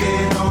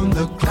reflected on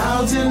the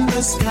clouds in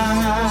the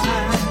sky.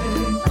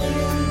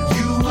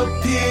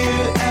 Appear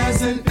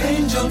as an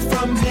angel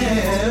from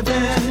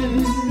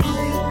heaven,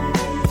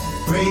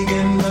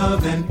 bringing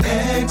love and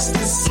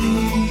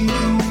ecstasy.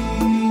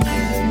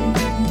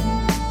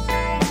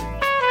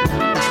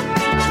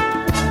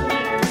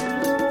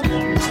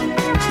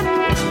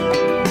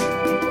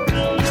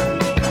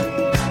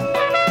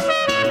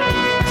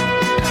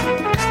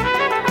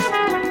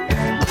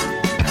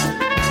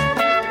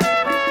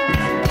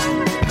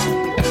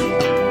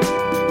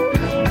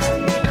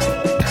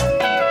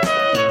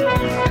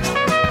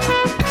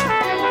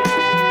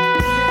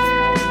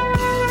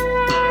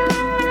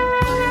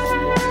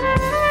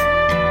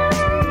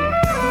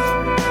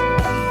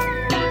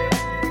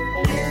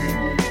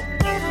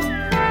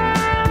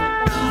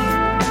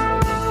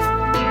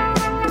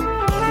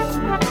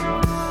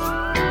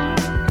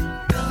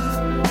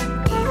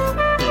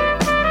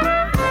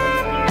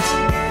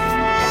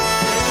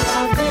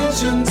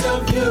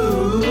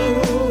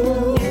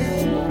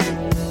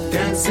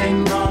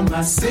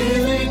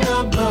 Ceiling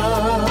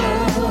above,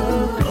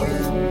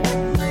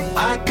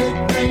 I could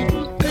paint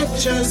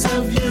pictures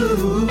of you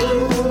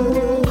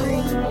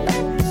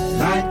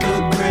like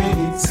a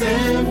great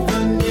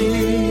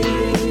symphony.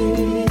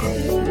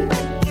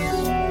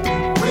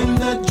 When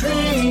the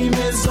dream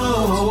is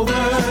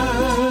over,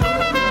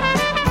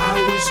 I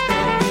wish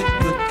that it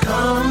would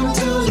come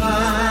to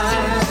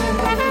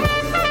life,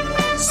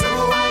 so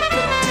I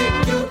could take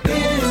you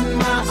in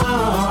my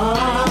arms.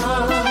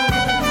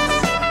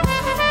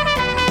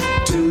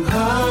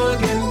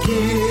 Hug and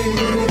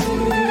kiss.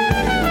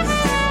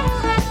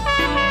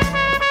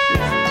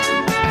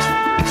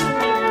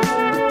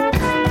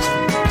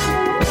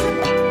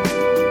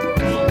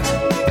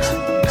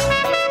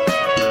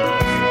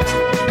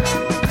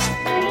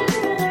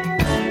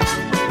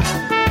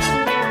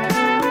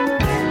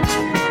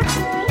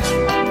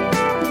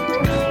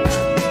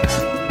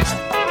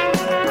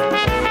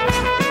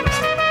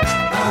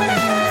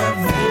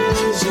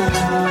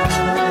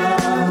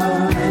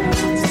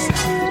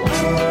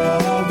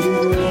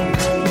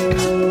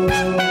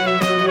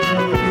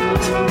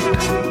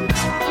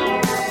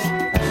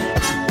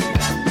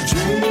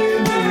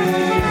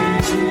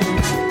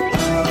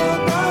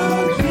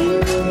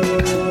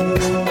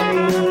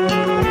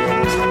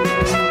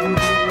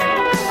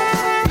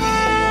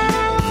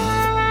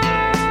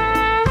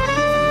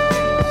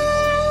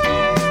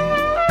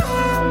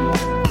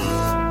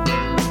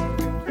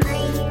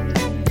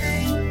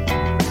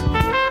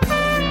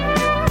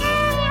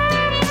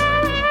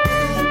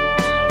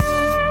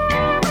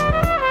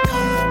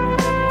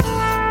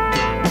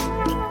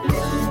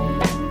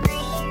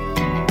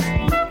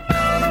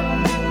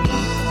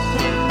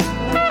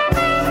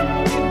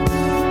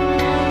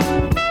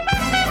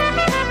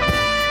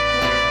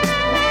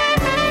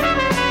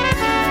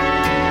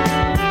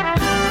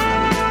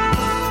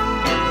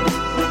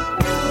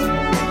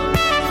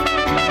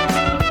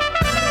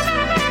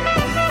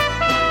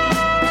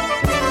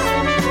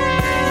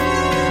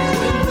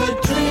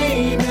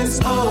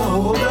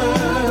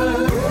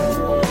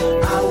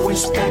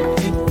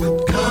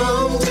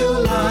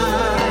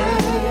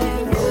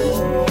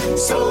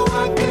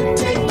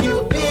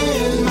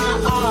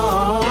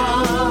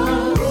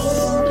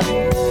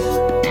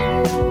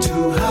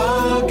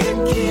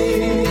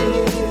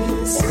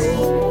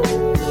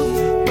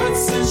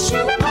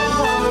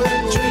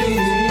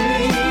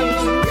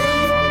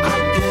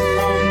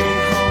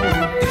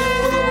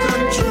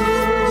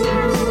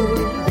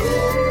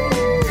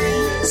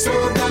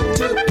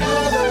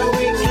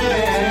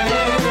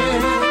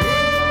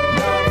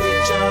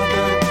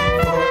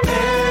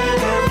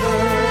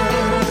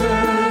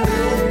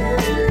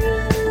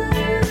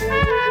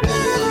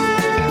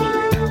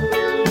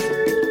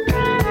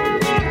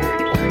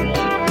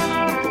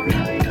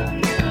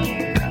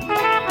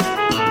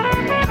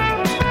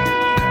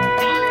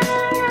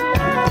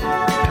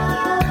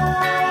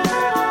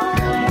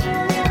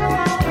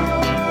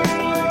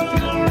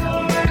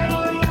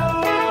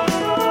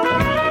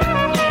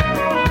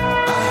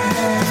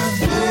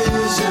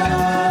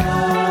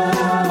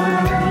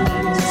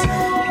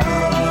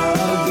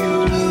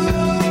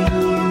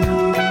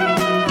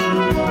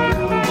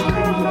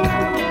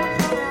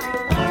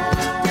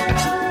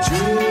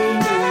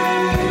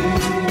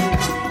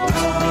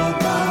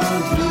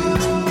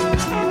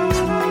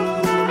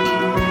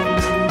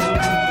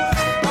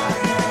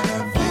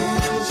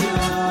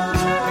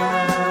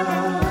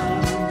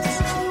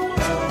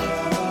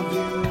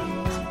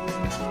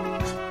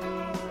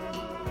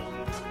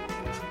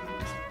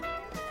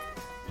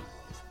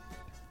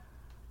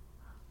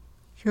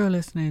 You're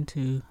listening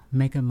to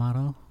Make a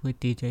Model with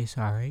DJ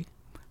Sharee.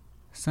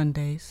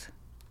 Sundays,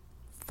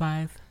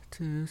 5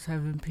 to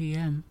 7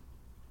 p.m.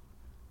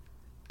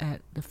 at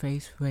The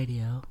Face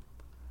Radio.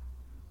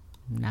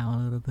 Now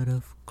a little bit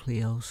of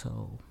Cleo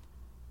Soul.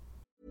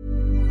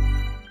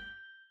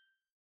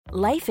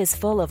 Life is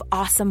full of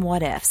awesome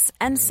what-ifs,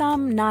 and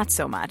some not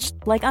so much,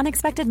 like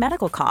unexpected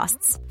medical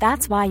costs.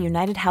 That's why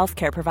United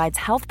Healthcare provides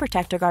Health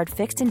Protector Guard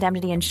fixed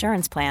indemnity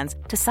insurance plans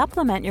to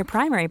supplement your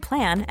primary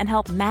plan and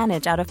help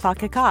manage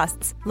out-of-pocket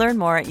costs. Learn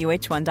more at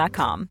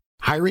uh1.com.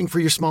 Hiring for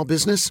your small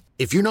business?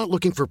 If you're not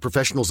looking for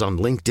professionals on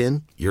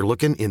LinkedIn, you're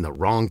looking in the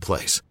wrong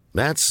place.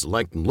 That's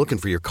like looking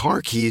for your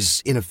car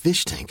keys in a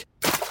fish tank.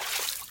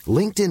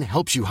 LinkedIn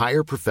helps you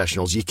hire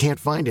professionals you can't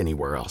find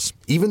anywhere else,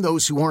 even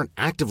those who aren't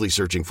actively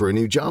searching for a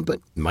new job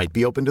but might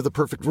be open to the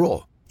perfect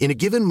role. In a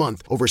given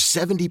month, over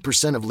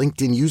 70% of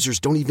LinkedIn users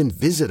don't even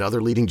visit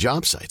other leading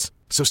job sites.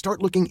 So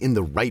start looking in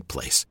the right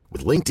place.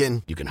 With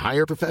LinkedIn, you can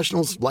hire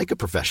professionals like a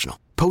professional.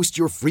 Post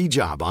your free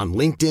job on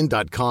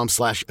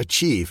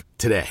linkedin.com/achieve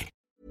today.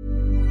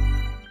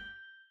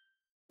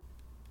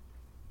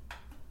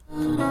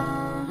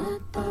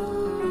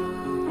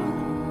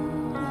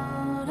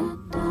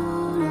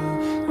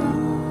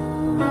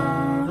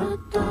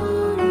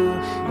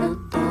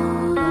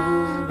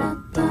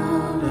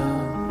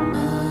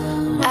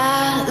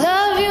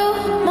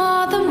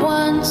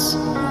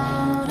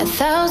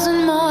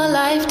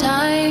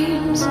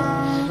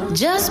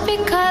 Just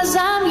because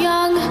I'm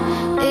young,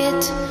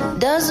 it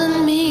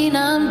doesn't mean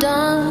I'm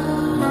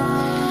done.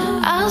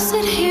 I'll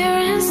sit here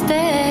and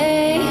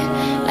stay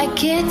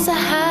like it's a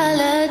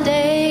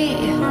holiday.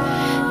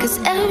 'Cause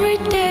every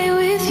day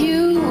with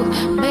you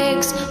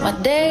makes my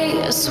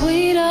day a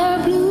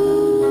sweeter blue.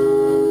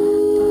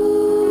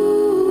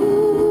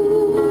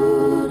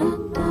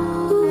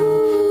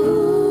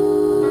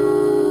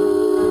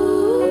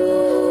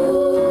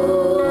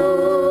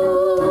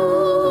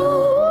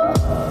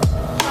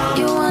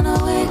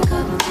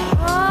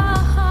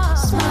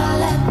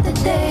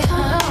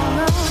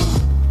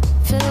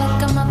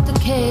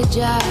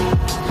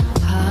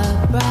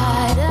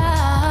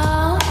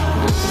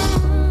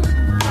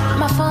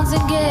 My phone's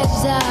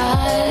engaged,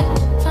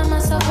 I find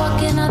myself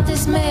walking out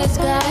this maze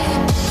guy.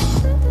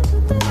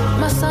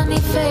 My sunny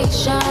face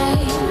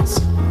shines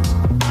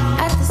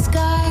at the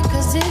sky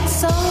 'cause it's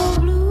so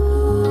blue.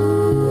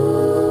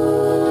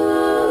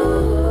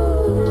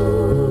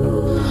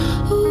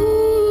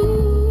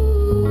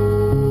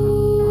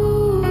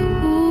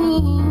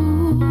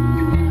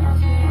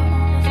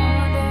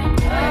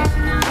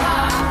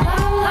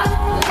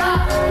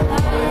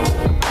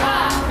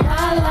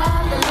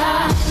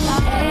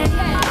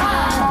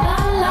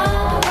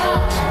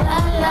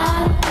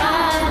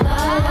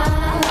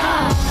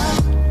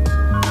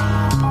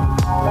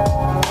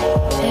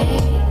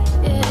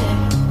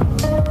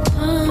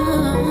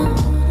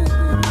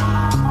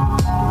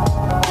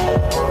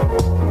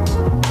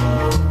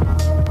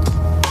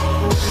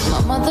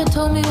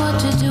 Told me what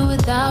to do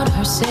without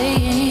her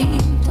saying,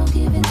 don't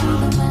give in to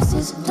the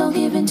masses, don't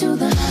give in to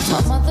the masses.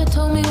 My mother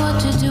told me what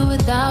to do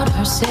without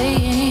her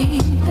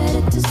saying,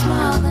 better to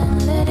smile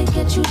than let it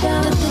get you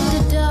down.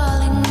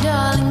 Darling,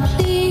 darling,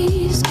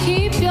 please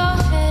keep your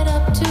head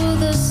up to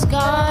the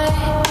sky.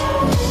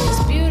 It's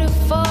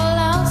beautiful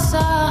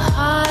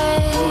outside,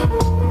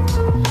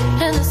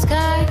 and the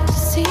sky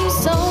seems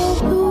so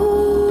blue.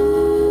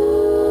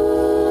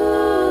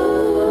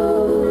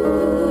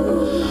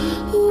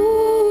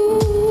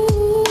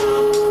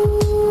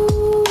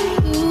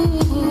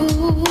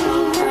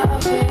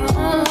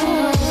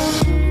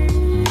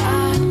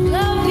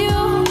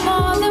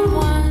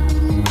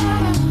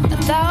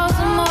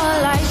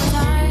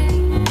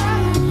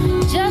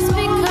 Just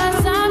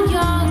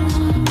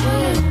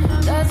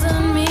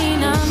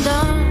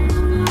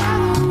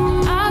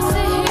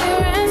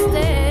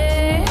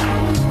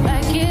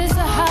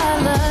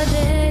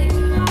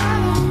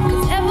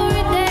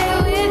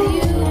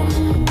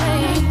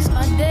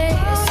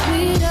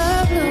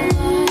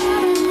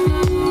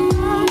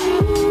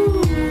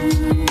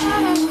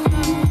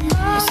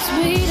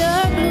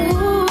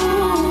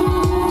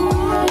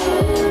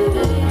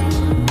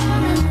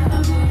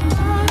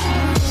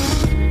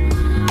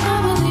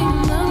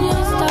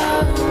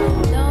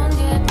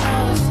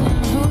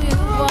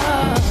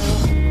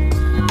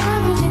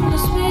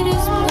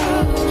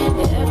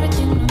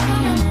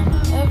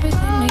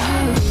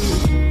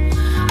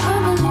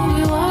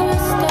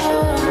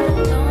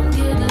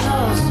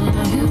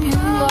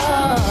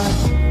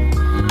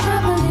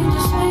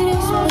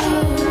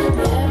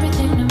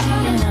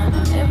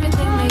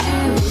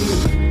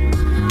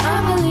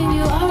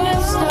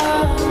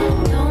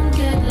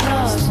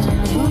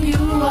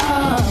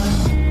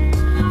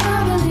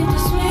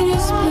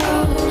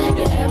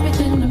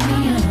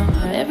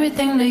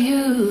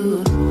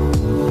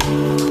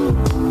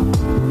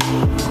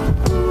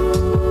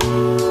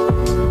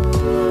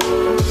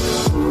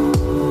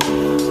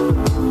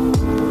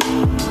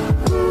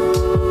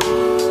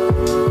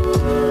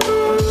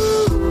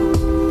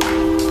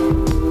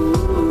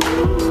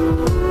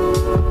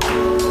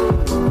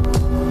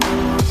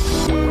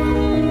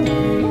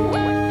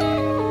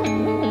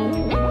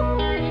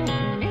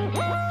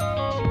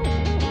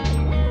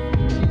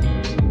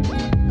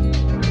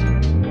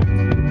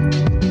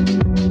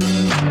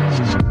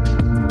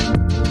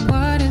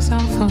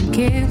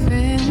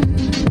forgiven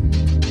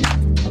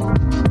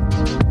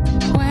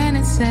when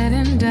it's said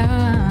and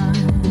done?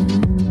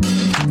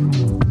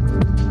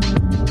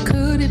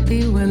 Could it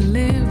be we're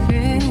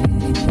living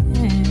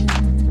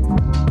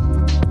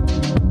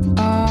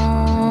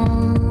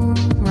all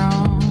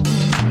wrong?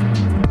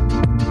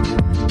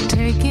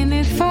 Taking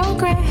it for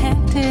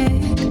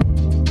granted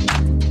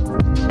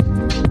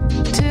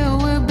till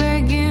we're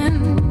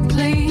begging,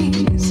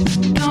 please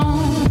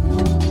don't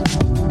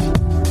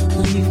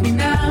leave me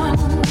now.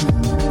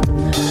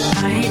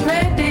 I ain't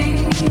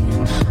ready,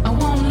 I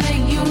won't lay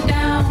you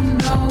down,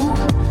 no.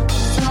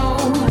 So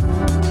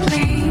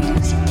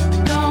please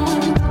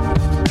don't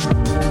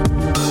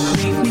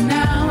leave me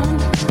now,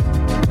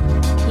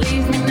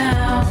 leave me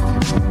now.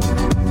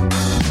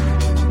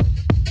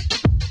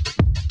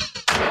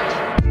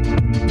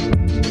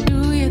 Do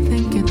you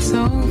think it's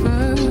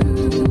over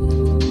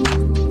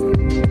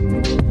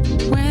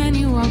when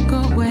you walk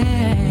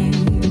away?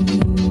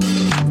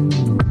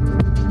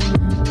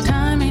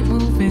 Time ain't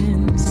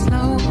moving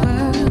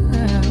slower,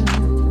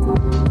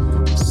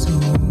 so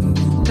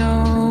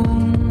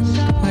don't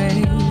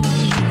wait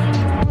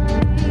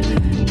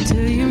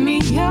till you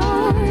meet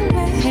your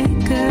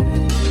maker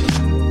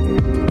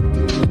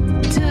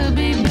to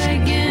be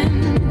begging,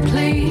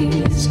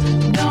 please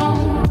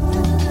don't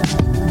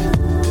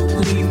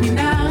leave me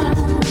now.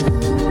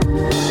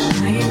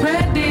 I ain't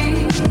ready,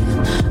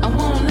 I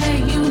won't lay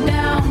you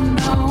down,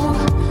 no.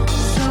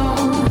 So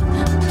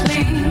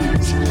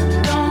please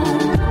don't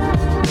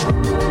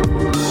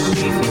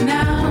leave me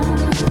now,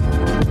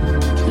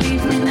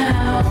 leave me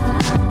now.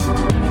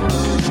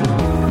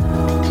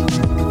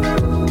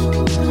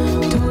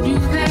 Told you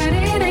that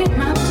it ain't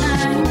my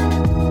time.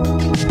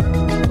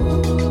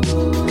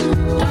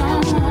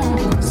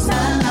 Don't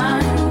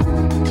sideline.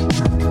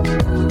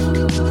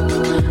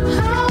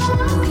 I'll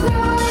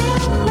throw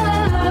your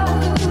love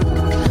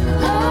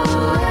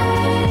away.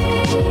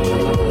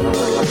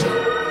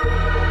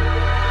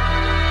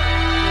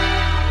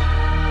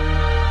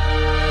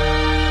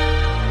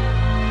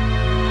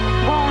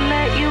 Won't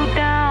let you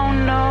down,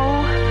 no.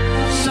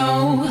 So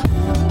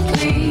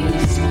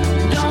please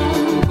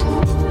don't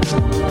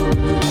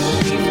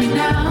leave me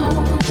now,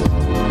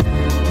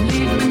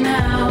 leave me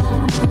now.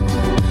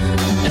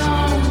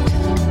 Don't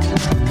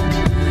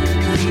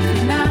leave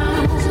me now.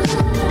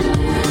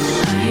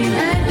 I ain't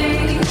ready,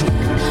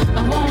 I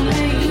won't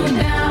lay you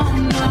down,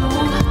 no.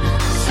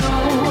 So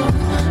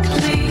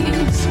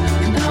please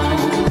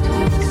don't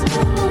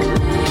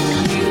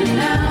leave me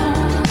now,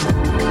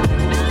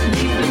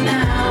 leave me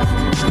now.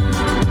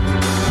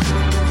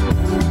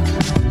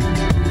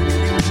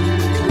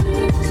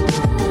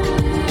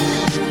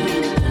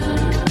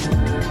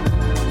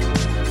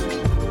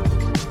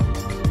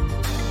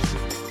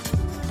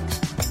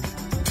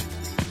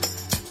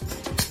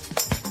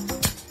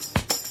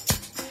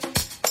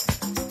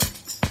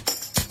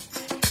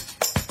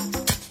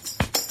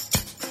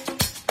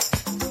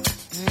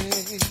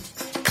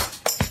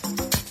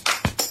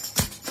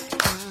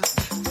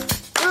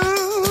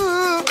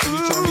 Can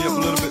you turn me up a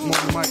little bit more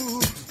on the mic?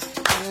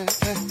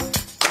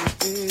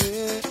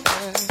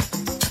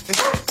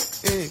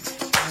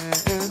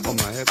 Oh,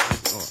 my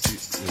headphones. Oh,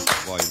 this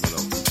volume it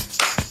up.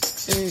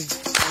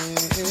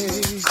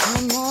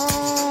 Come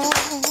on,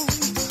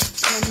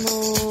 come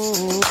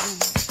on,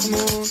 come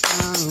on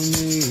down to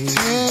me.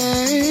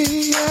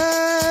 Hey,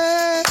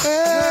 yeah,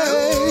 hey,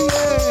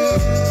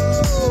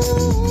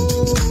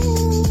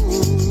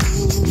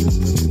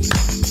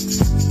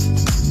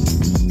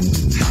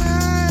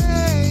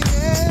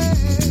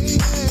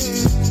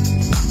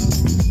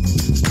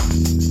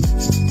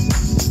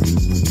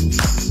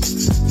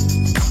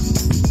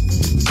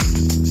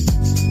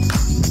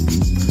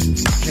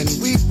 can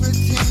we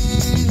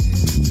pretend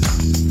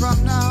from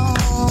now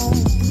on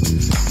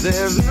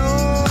there's no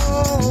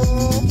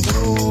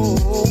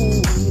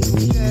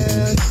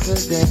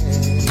yesterday?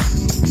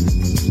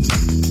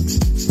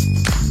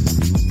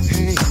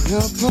 Hang a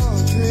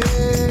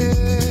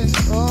portrait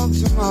of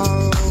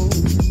tomorrow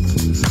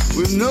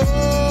with no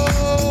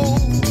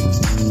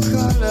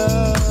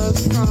colors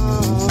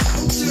from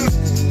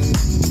today.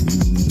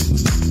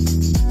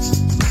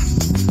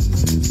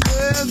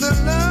 There's a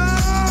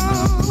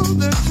love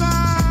that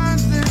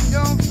shines in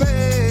your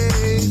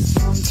face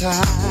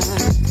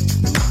sometimes,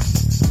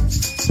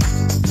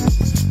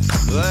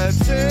 that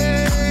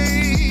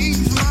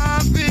takes my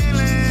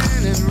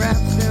feeling and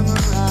wraps them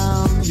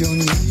around your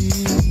knees.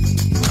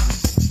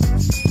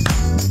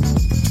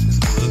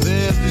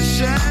 There's a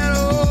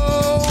shadow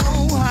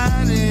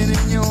hiding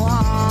in your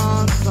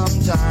heart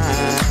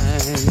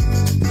sometimes,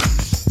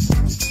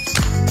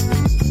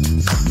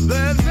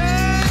 that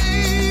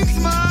makes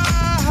my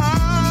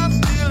heart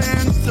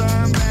feeling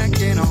turn back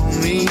in on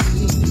me.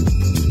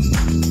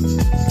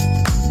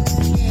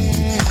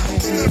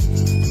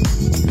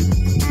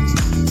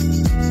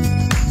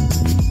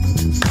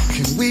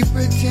 Can we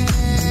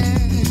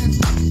pretend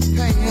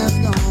pain has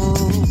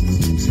gone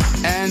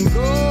and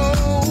go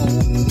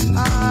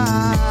on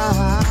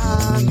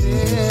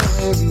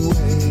every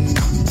way?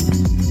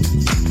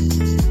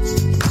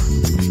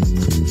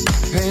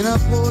 paint a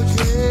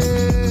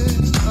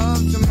portrait of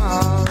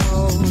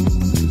tomorrow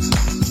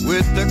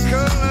with the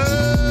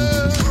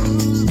colors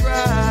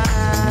bright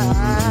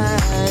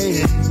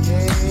and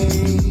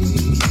gay.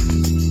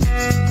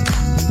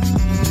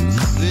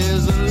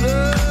 There's a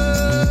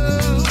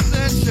love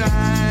that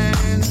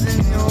shines in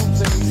your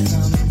face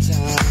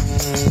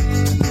sometimes,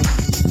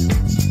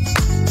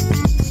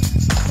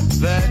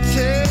 that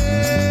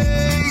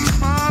takes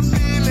my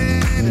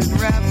feeling and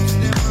wraps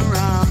them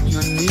around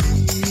your knees.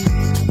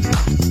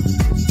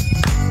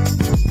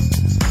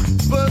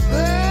 But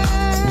there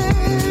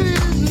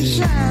is a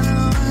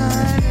shadow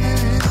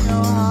hiding in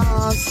your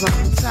heart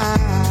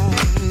sometimes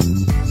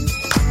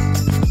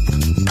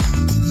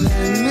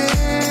that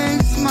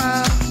makes my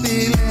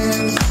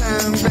feelings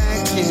turn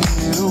back in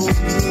on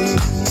me.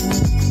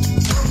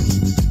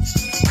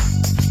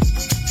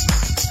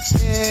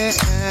 Yeah.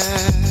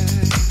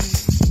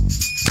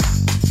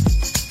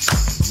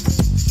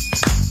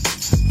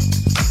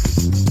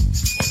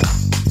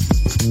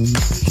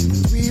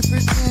 We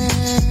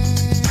pretend,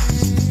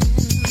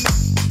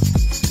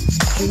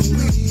 can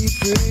we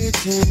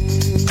pretend,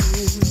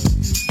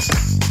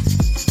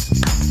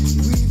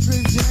 we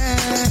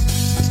pretend,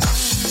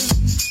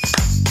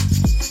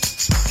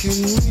 can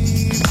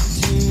we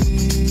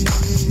pretend,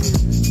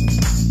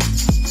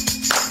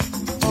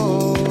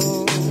 oh.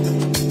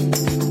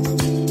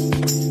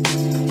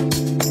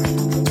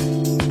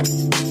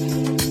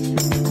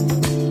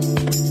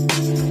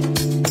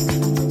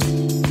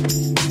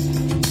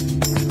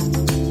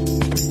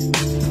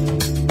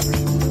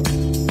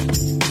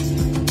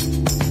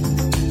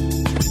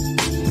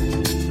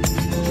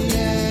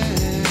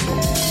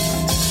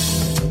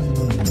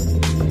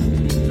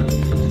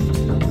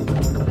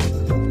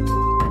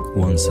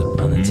 Once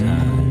upon a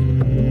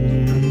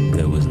time,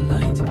 there was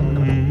light,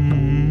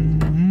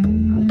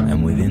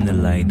 and within the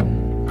light,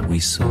 we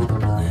saw the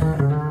plan.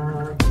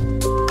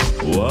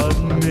 What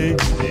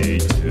makes me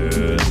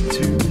turn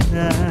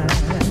tonight?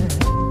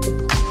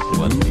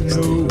 What makes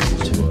know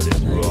what is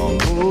wrong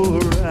or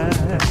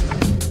right?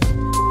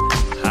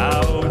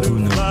 How do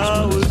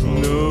flowers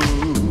know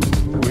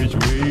which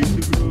way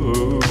to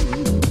grow?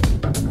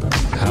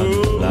 How do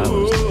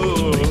flowers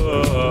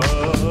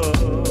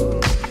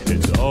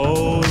It's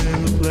all in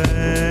the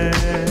plan.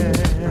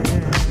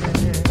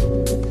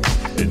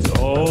 It's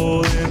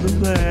all in the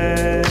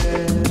plan.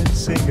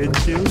 Sing it,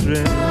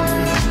 children.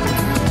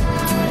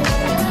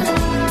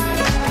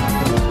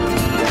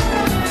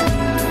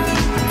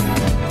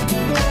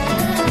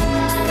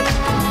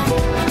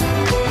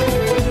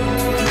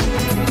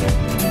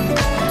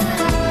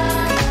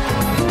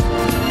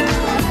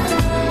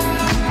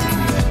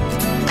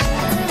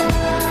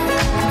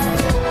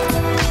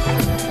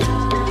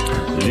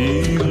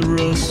 Leaves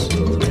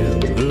rustle in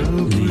the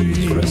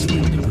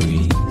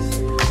breeze.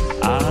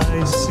 I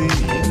see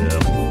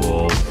them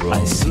fall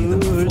from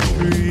the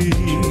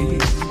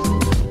trees.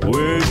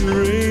 Where do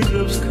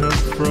raindrops come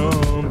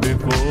from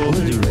before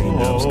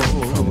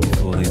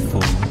they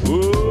fall?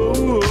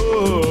 Oh,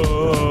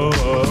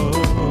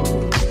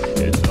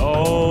 it's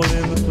all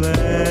in the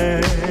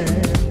plan.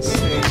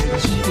 Sing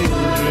it,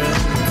 children.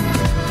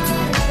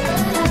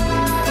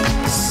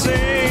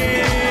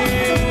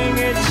 Sing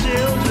it,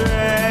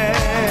 children.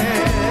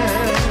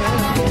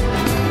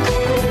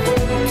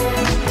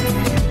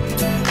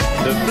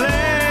 The plan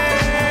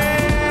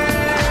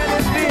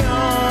is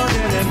beyond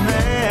any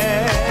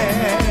man.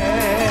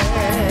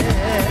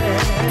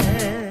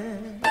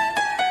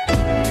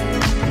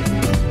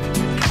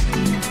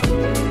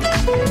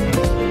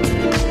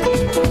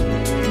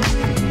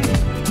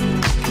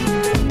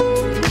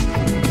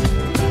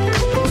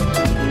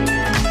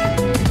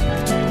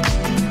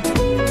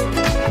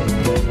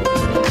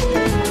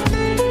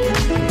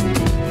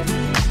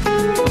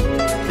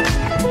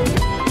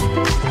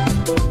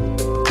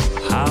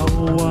 How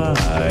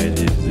wide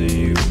is the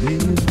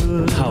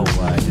universe? How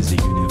wide is the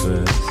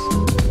universe?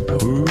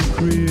 Who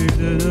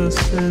created us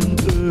and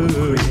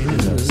earth?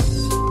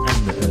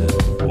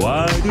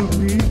 Why do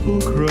people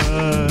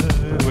cry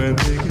when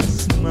they can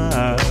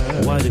smile?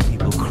 Why do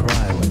people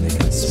cry when they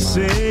can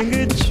smile? Sing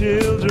it,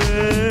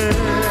 children.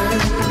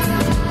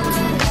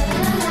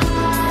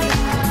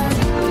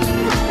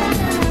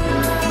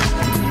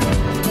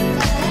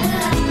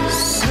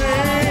 Sing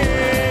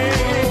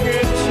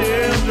it,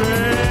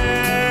 children.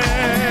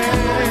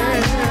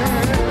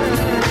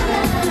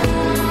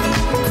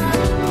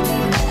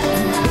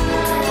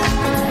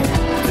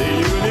 The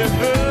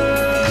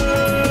universe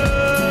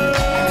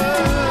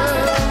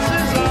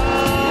is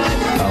ours.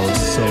 Our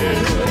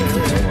souls are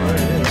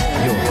intertwined,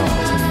 your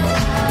heart and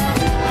mine,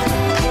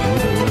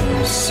 with a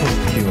love so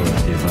pure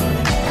and divine.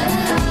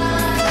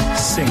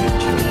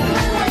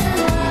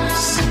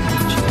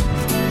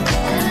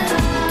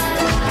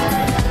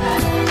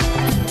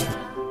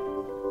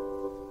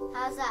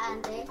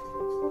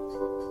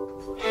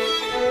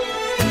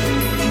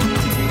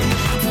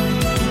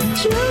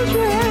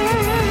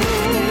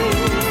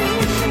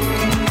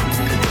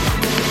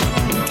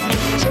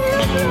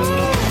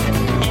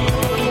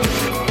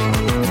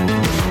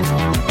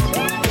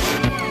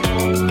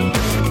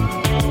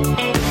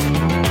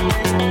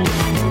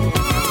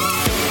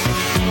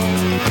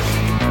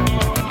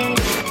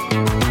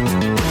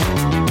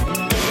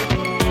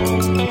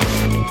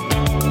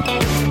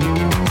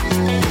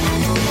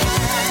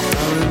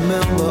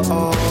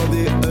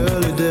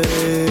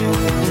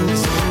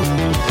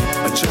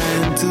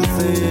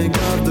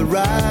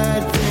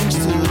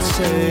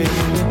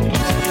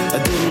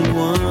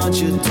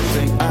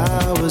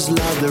 just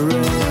like the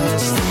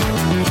rest,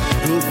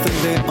 who think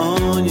they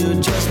own you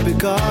just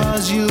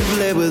because you've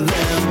lived with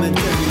them. It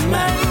didn't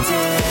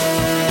matter,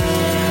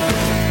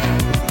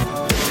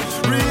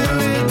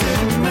 really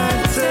didn't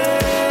matter.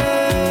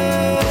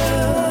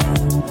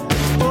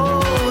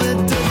 Oh, it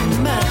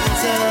didn't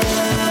matter.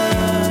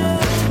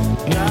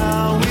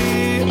 Now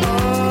we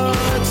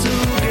are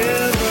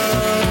together.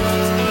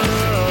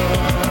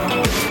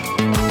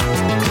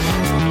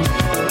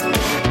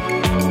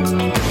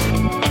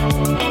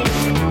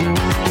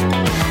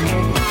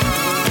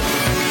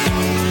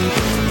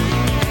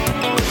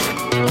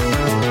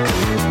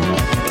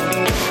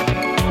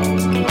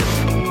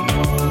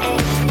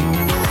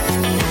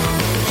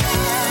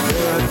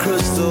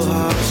 Crystal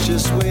hearts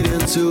just waiting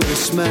to be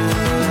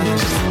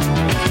smashed,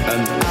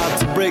 and out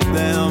to break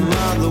them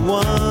are the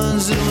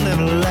ones who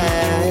never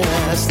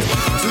last.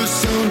 Too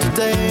soon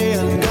today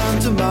and gone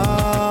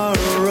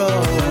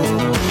tomorrow,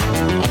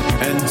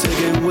 and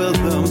taking with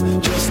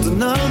them just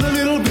another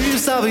little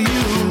piece of you.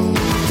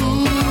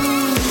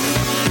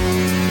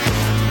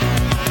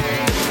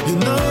 You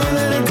know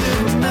that it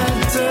didn't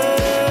matter.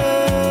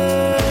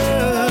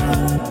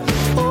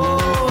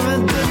 Oh,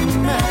 it didn't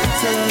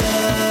matter.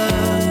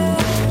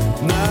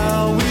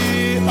 Now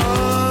we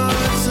are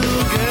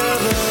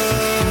together.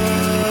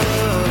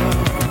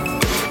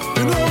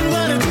 You know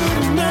that it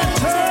didn't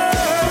matter.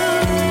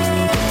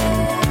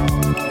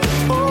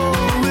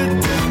 Oh, it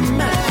didn't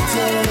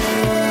matter.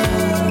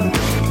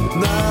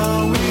 Now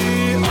we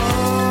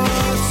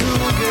are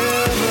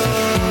together.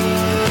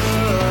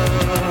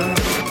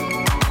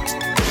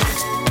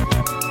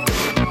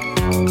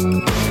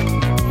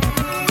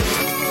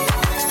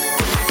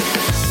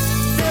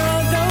 There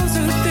are those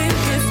who think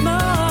it's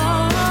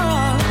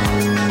more,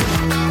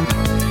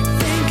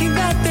 thinking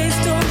that they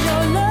stole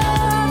your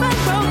love and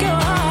broke your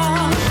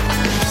heart.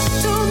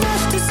 Too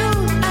much too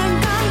soon and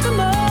gone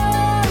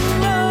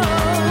tomorrow.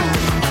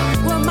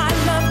 Well, my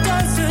love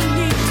doesn't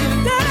need to,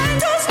 then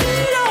just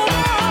need a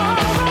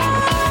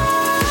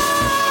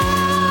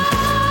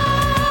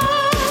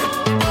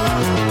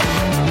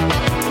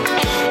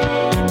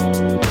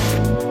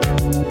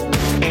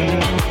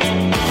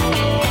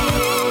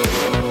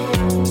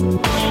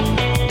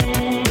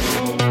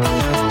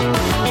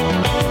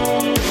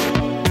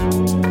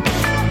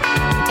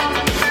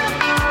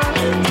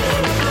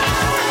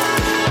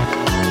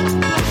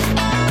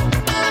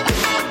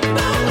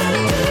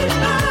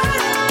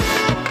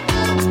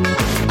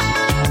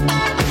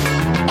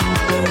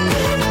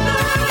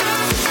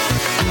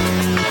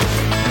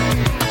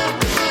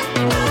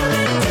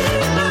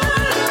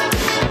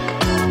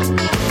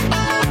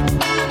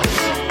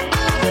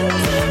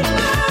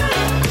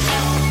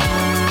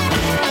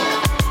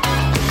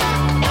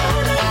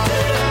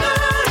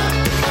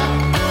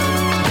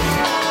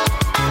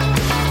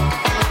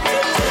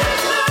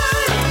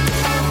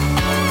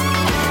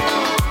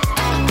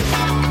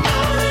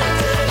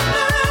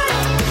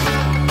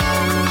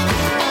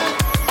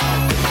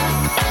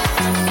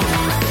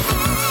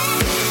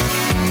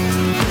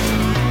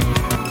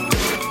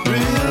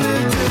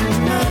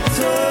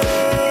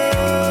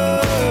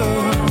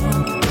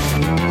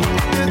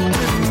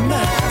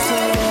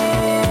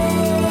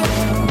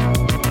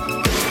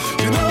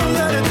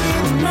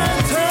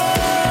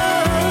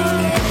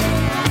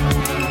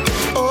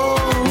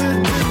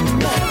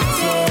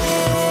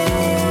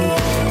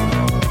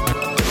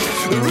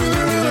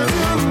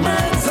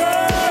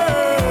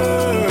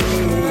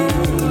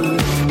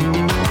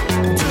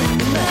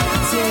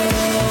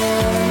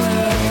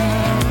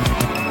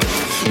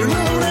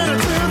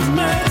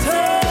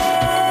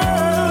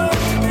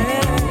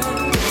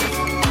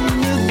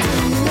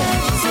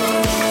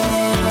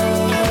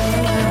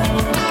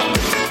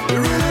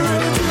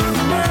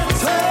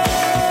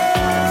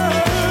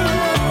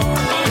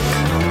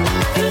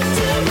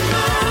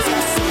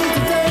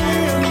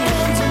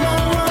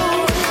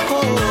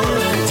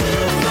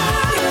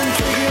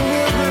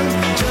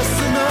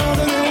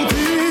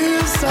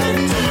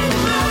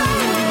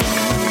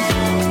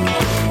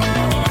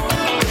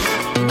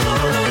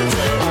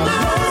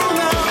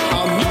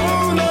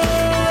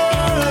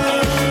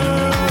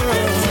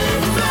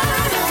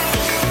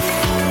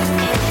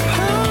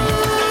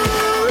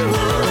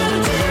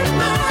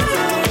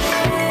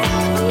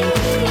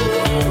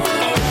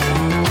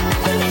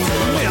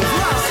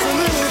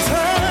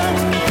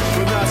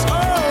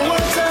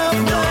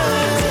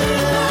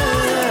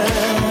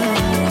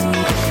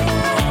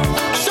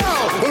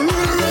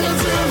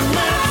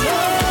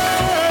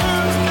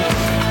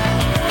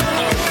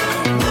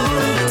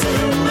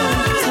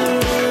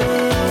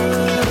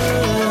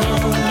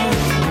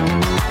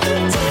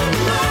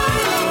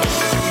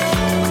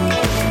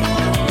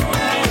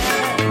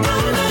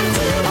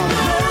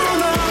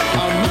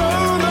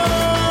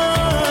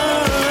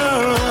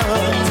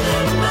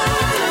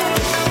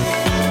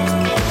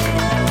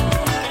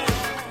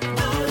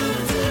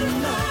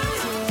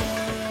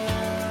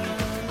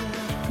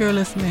You're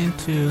listening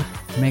to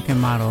Make and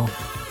Model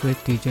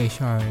with DJ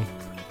Sharee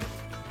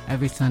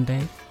every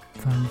Sunday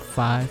from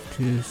 5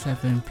 to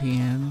 7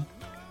 p.m.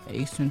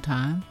 Eastern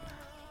Time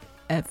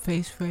at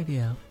Face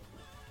Radio.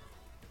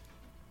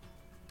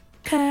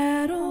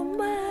 Quero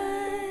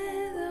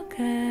mais, eu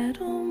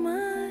quero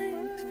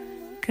mais,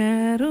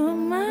 quero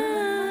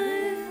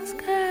mais,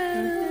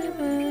 quero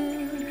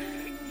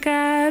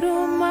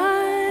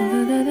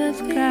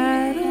mais,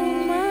 quero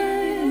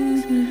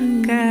mais,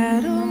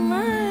 quero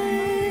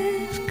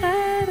mais,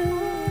 quero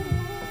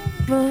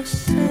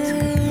você.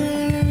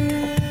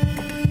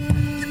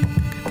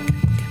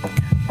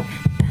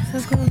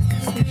 Essas coisas que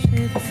seu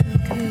cheiro, seu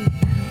querido,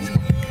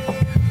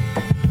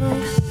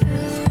 você.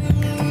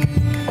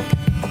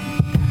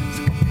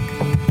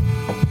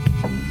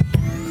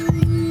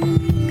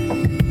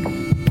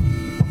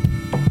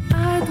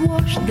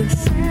 Wash the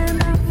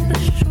sand off the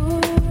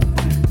shore,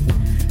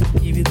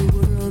 give you the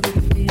world if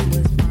it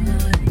was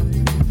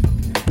mine.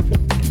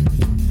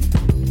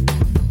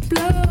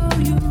 Blow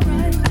you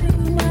right to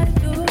my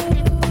door.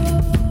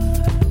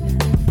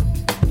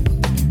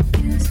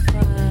 Feels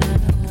fine.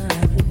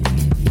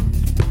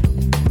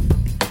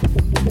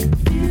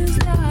 Feels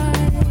like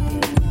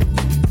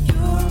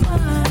you're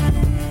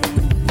mine.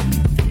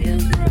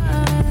 Feels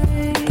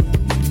right.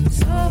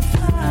 So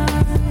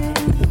fine.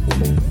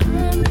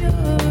 I'm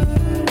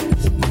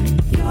yours.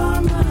 You're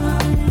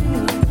mine,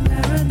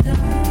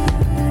 paradise.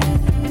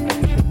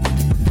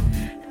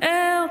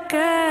 Eu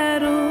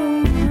quero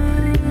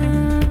mais,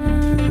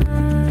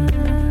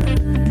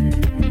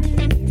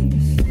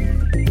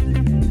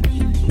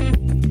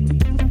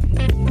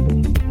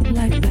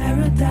 like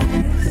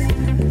paradise.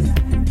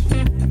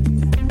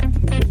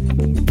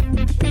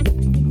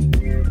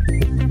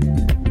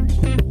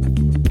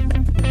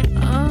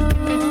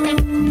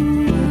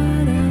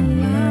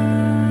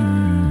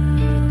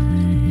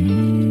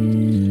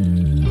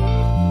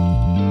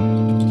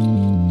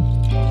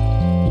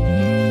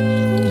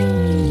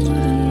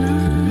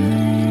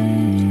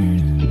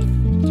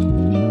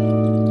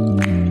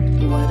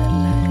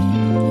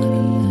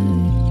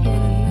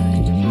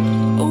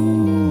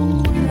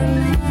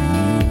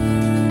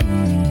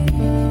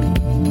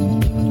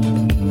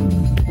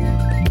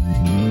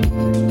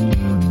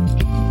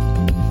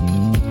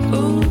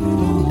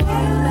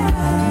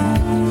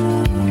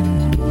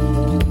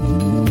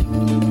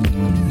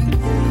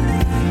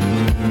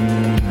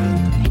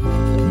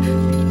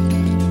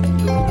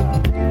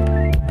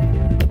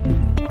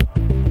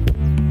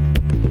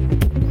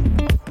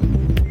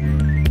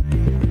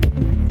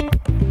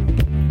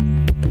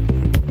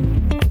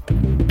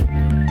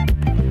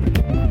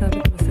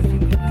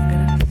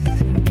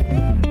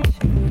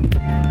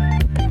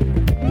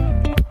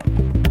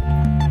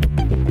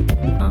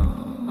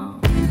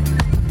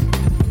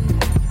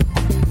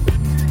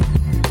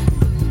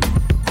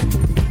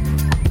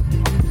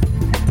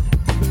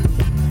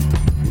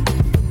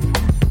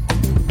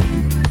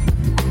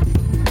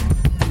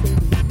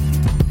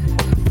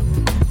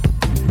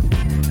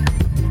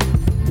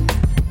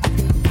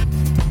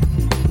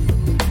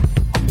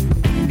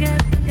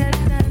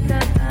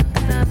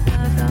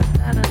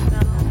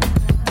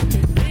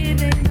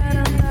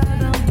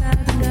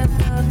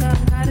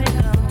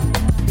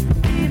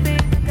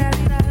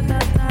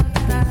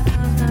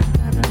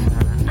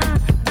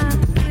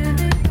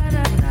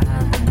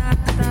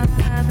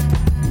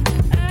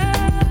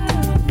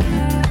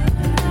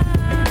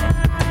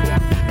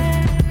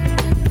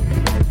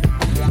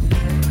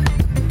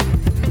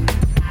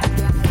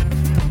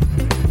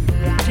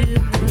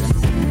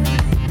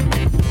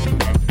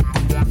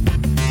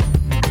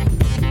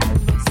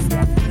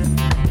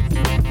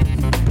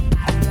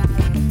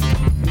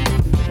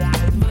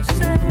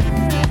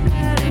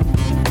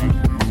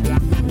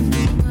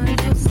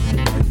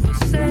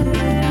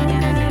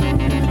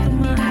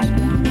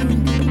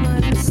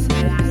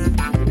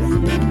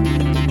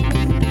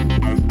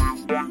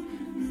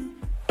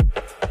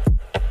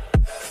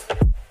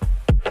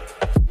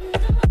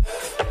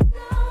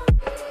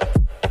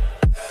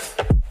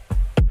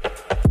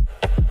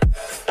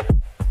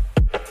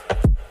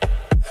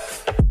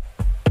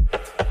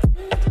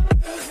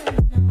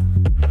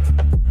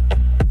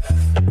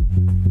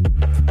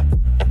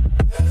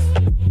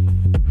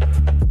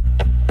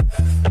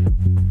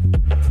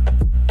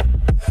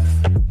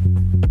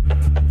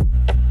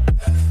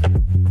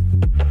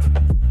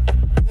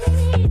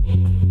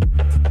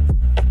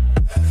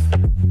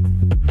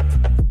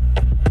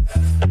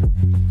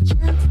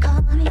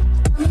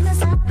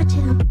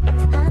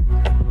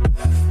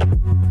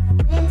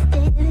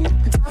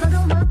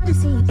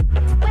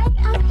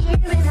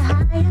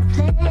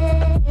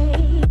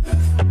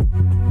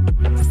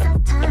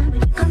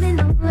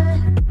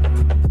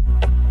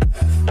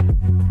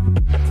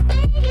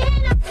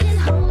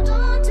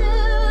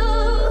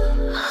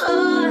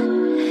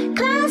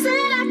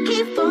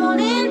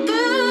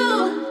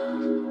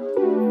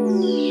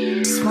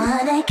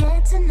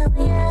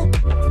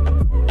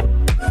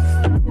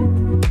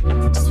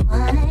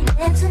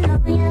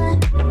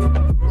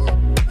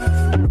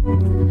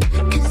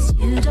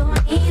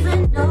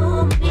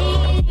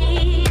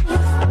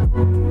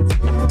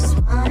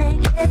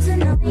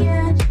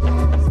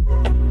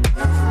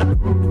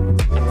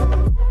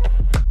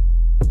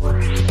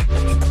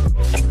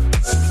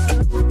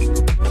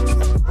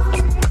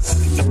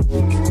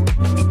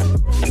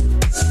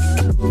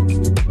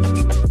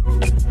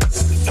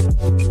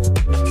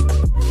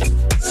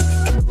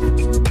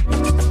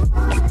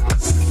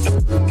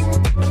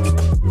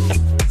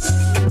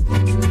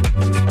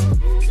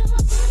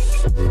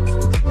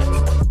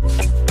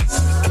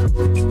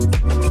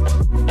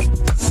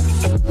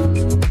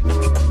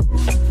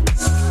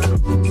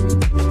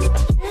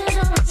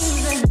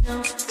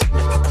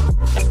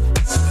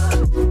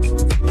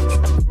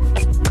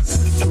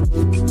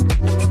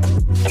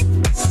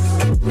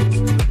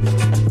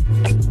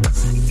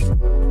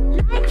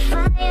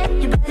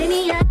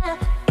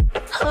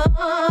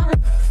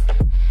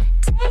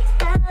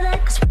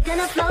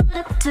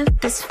 to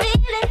this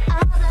feeling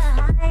of a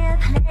higher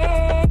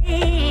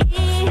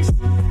place.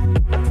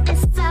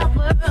 It's our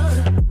world,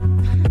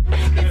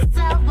 it's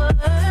our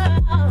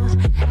world,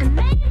 and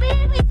maybe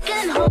we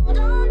can hold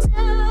on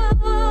to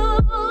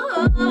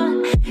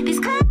these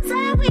clouds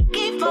that we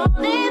keep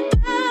falling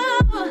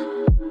through.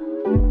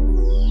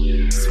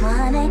 Just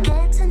wanna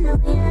get to know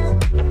you.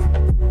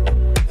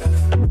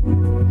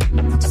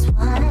 Just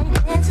wanna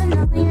get to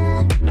know you.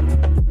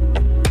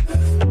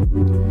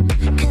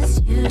 'Cause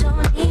you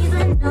don't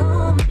even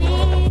know me.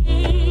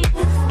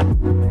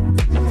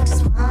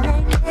 Just wanna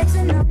get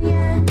to know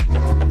you.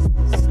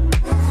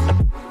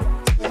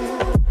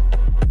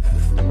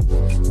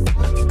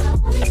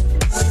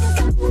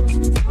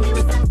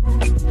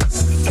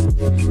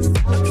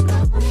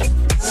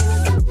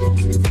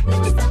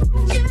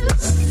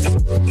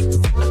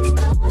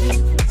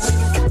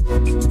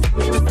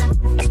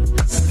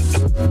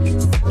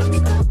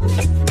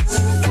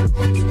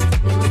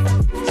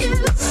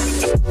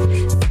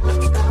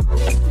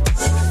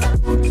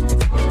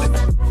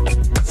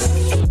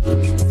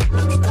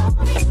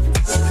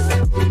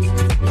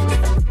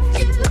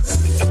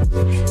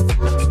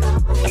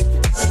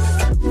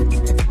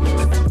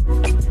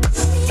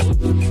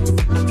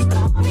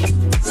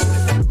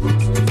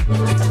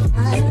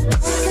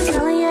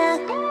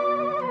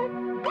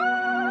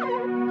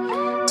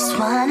 Just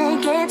wanna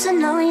get to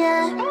know ya.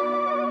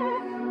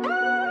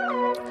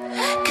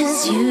 'Cause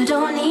you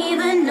don't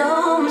even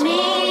know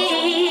me.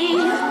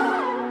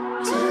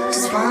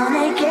 Just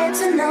wanna get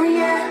to know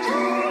ya.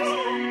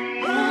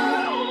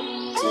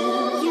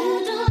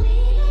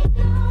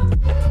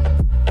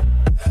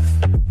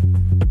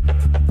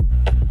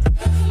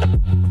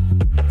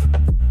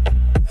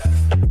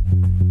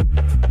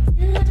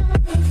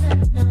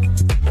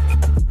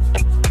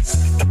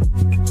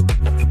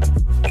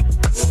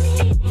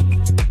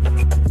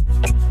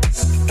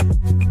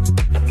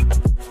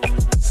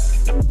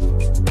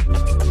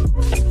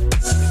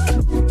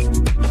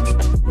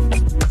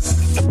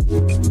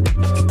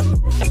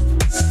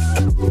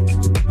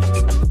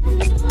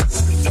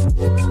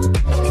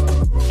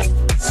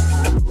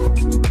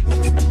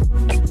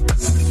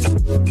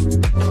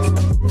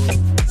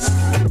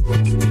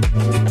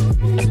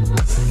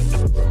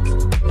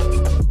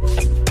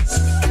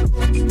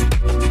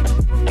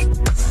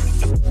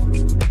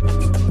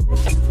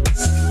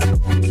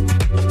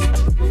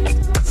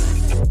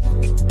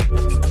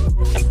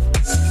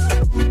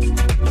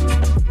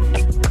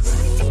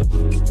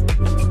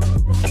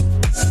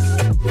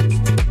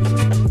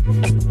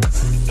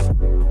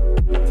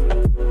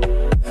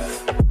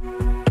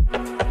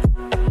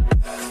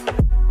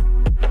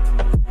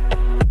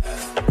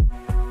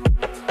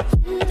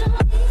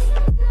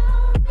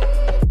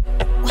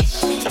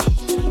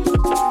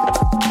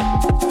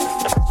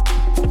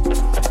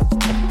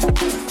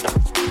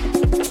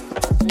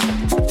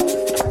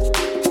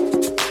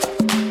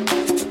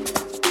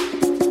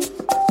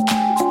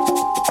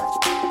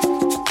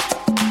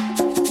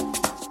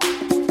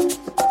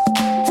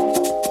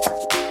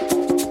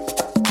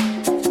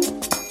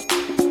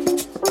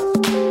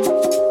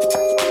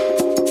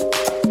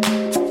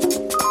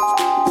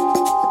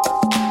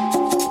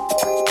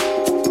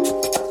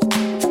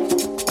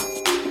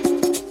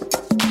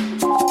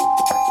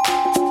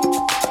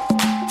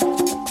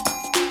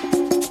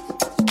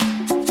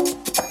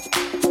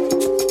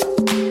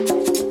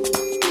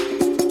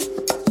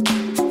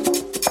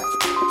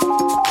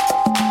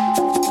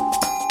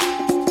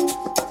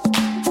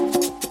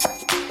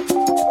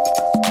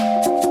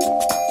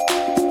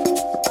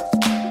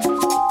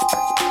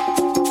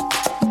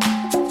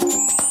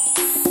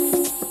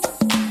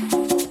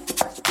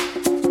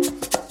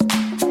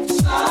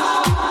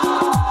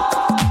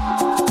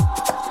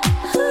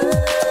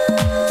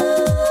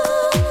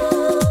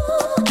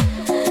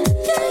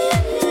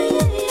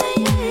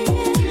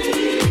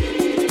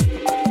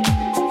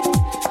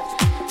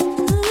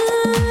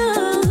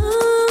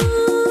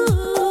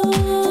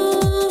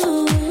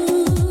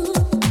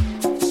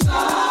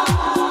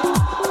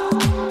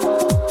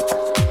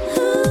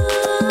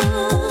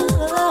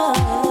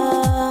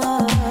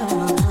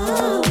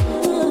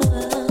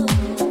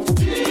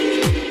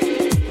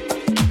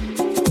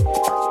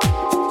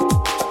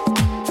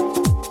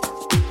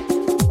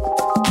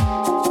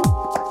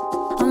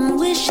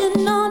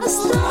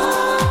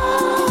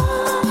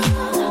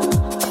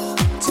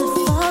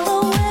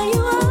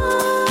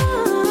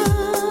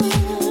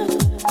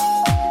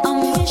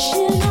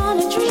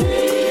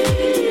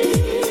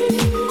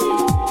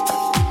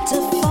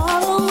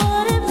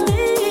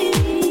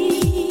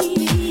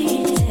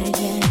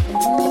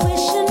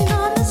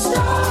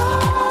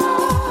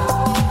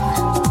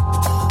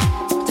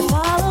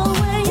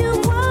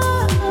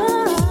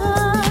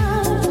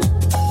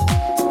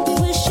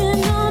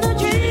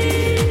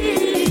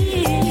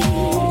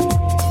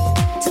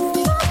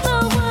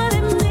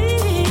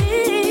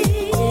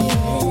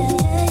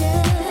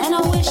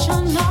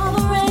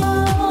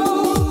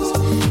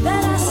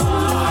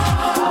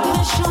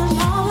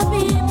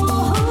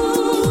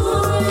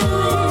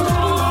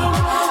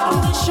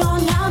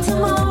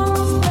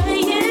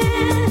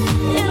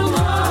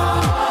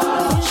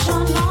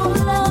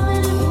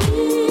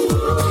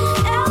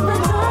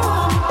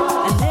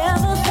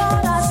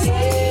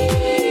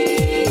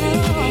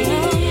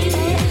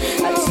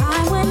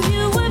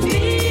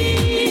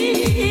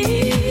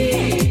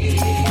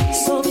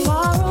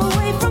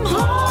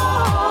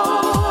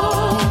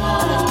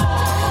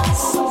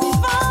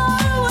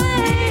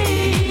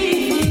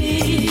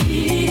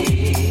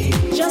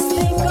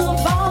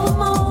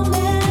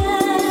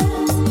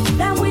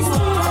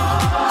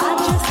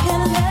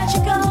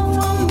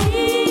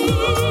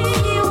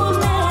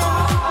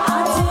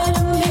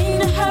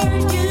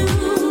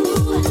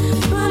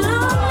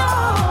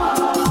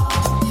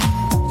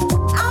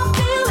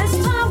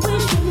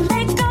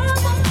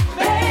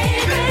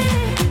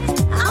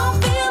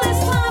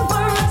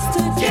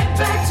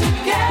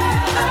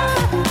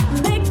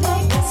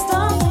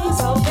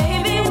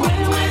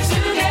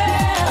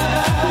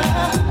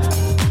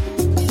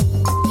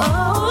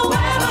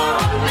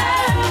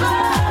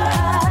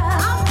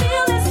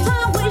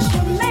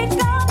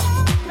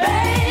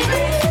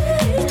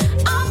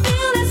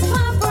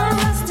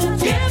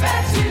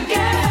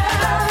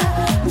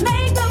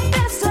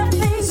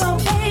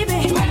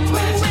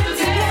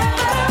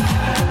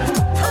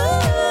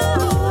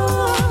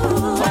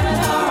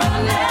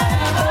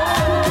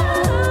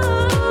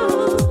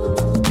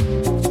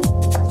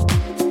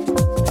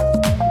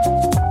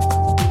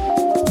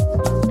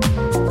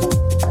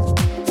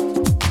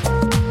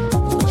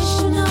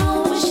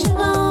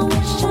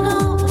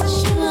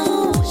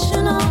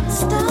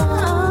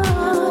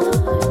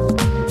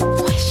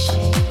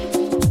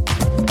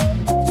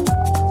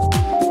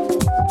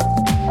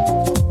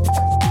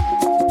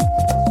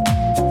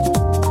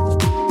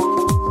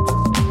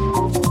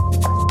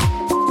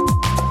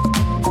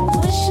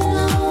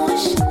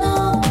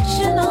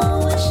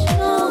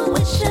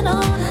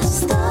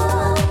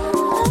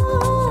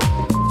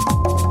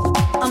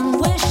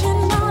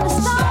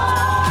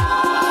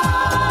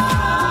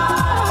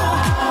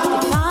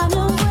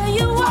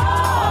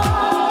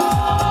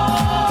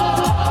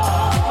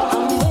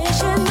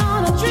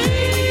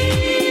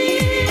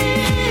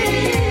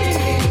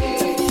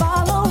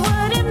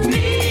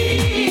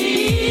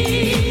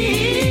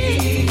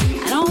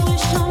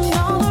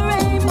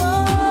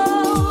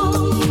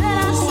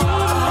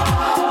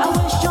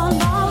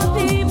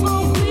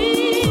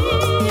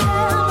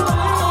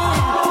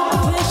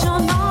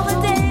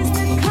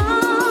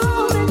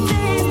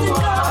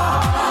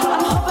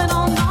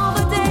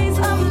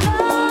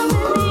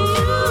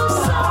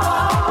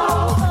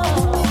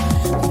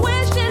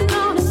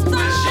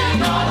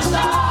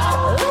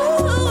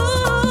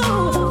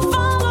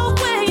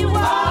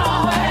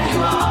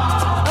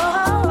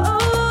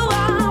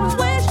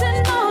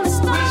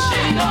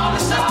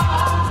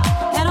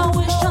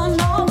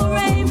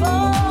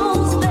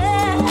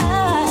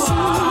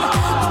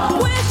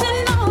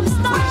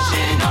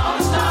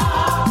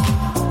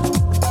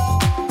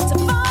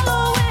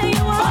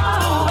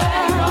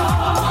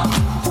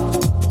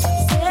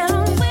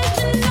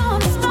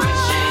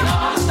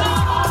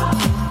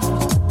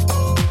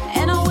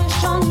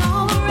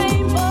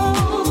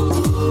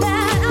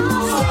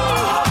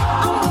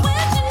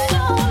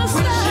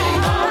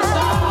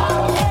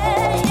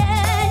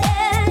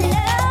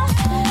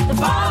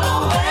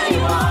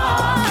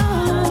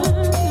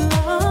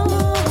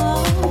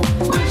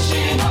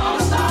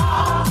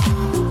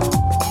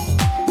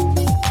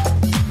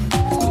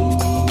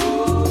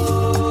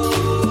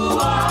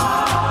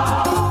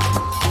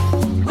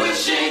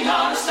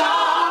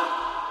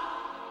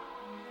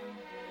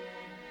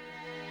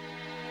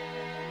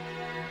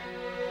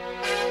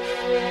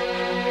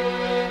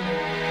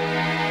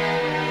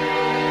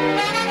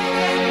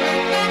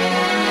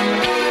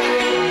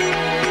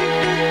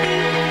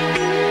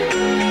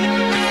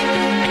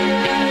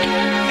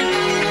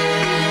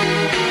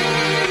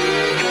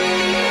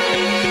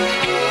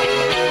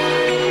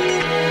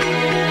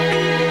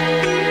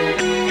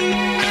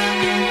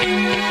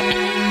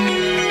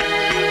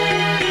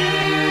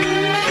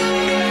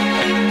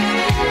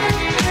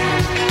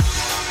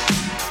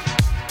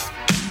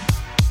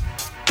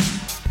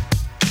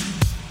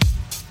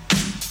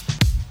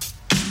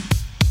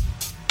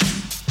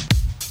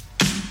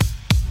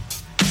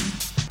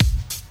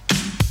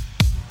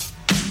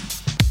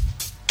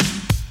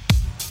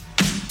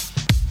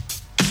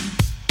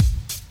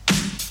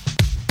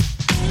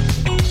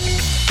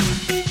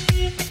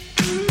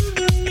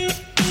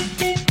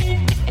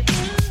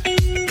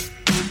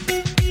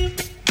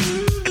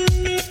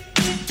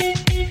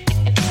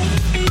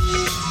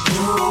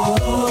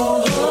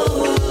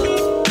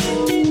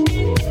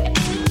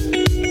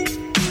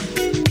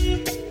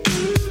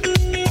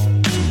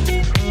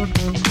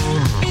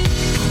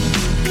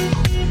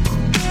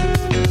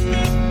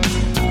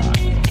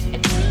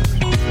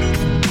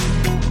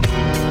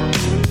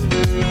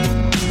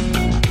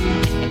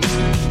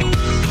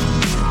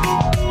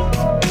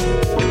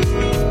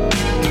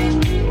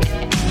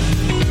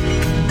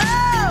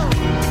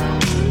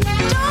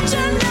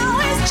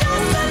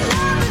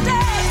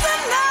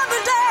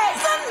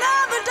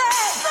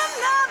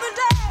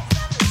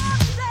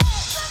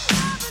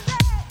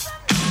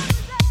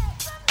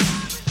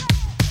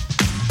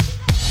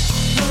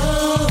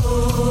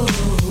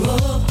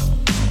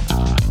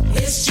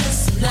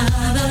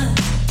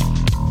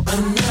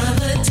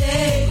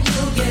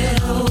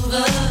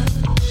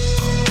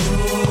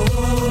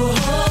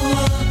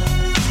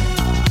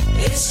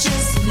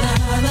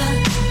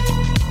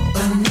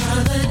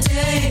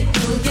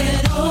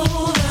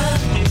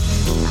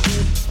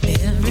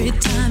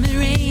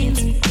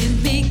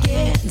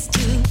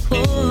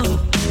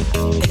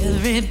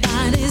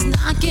 Everybody's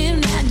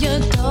knocking at your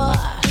door.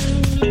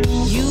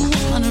 You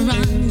wanna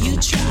run, you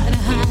try to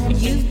hide,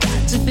 you've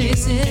got to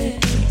face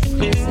it.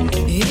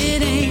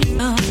 It ain't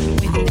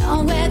going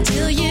nowhere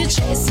till you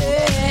chase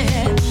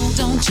it.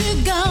 Don't you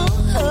go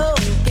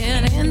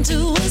get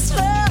into a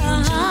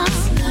slum.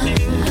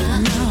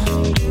 No,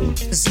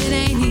 'cause it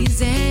ain't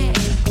easy.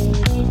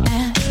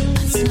 And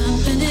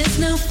slumping is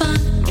no fun.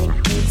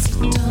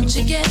 So don't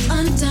you get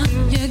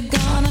undone, you're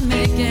gonna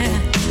make it.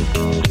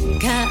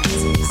 'Cause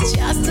it's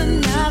just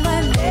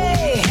another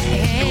day.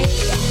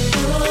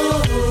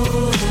 Oh,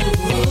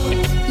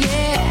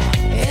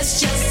 yeah, it's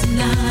just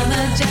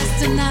another day,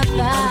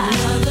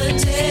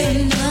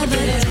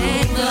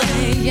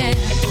 yeah.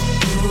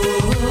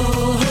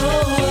 Oh,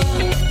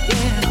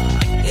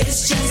 yeah,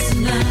 it's just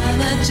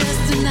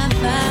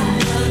another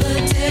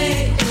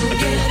day to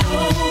get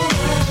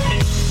over.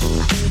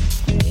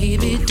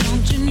 Baby,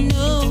 don't you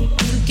know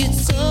you get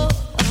so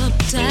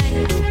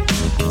uptight?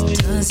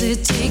 Does it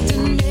take to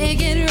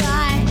make it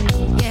right?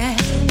 Yeah.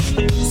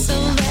 So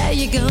there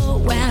you go,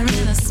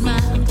 wearing a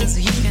smile, 'cause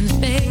you can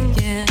fake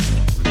it.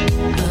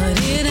 But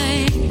it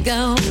ain't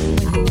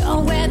going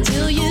nowhere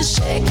till you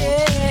shake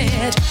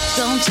it.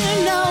 Don't you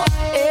know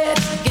it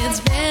gets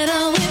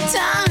better with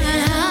time?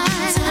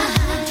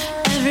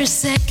 Every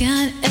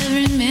second,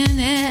 every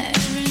minute.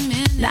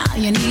 Now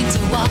you need to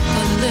walk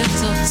a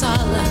little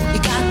taller. You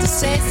got to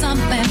say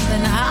something,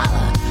 then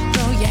holler.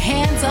 Throw your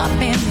hands up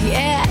in the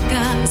air,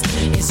 'cause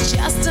it's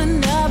just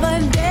another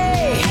day.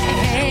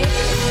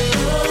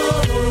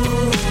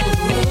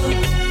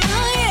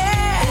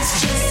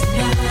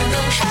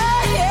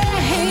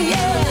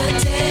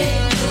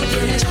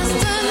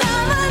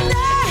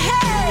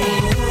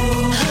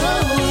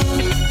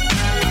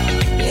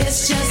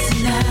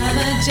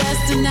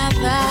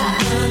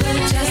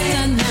 Just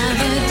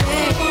another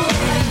day,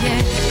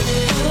 yeah.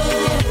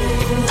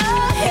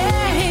 Oh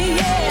yeah,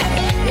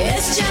 yeah.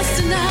 It's just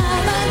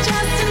another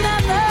day.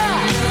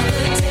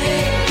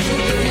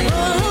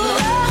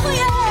 Oh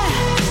yeah.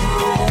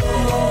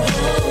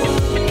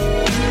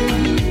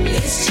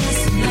 It's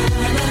just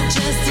another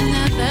day,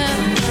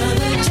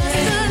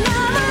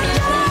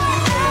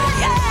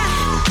 yeah.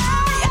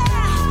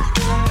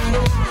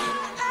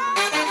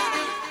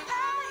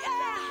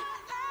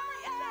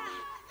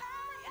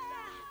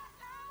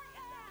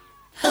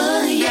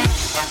 Oh yeah.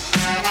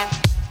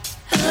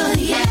 Oh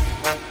yeah. Oh yeah.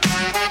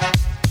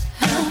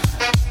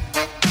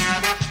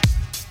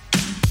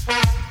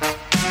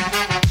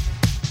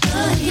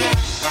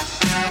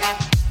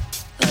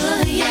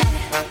 Oh yeah. Oh yeah.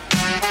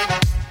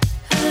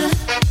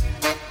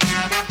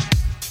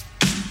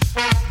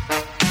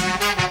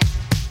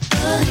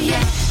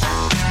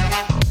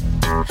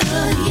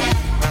 Oh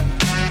yeah.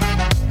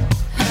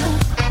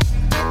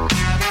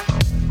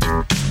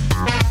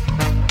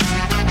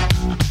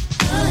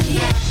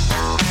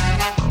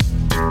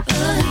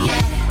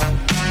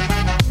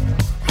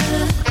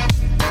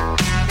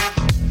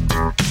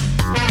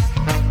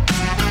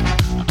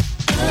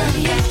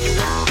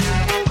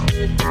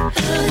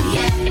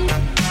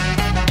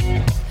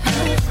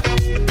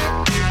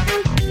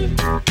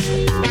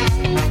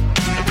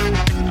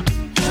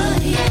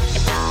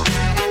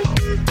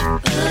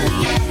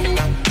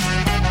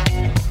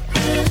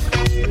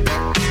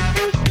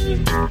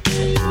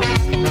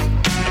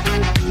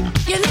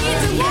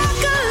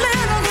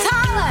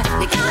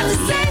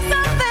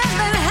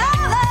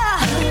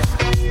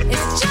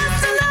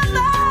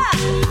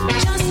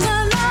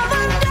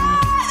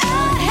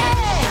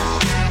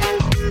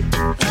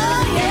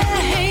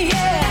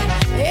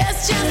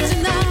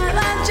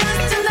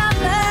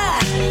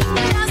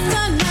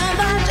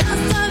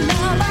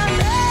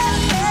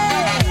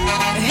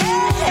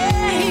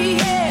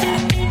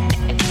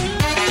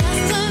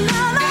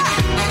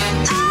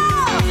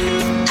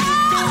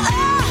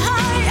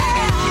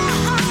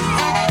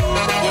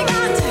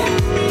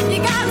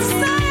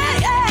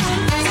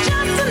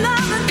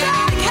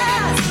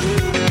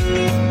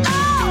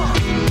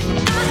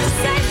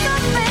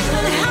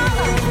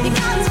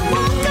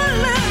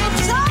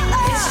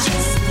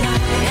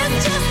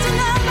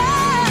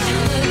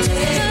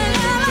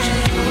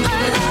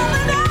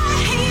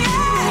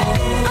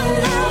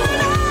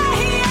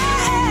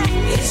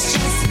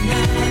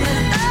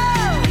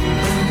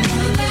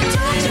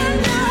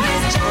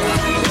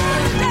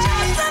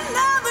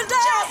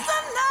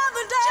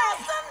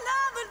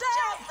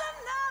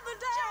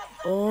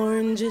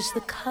 Orange is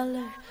the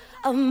color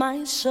of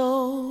my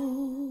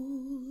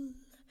soul.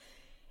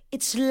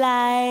 It's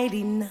light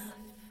enough,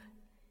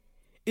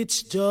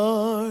 it's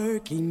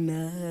dark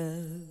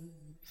enough,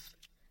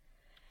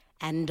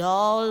 and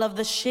all of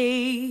the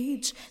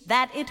shades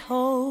that it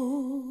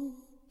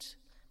holds.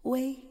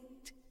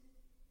 Wait,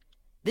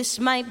 this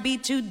might be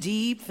too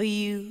deep for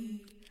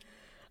you.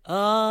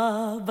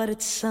 But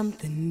it's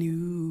something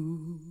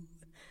new.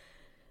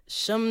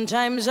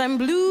 Sometimes I'm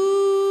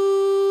blue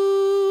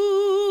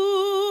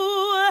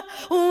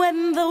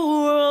when the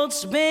world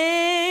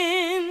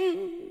spins,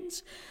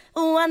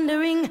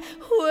 wondering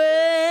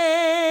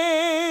when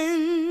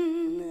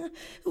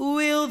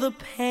will the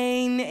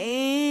pain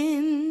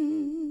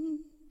end.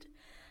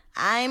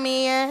 I'm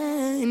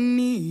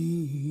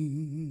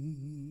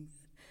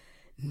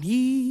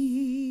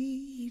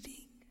needing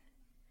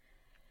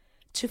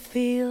to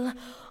feel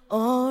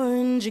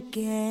orange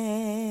again.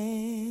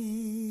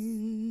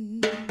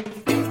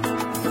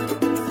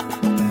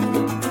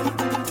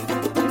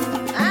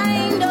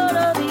 I know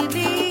the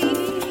baby.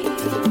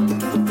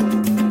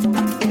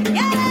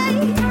 Yeah,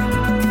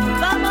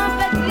 vamos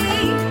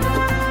feliz.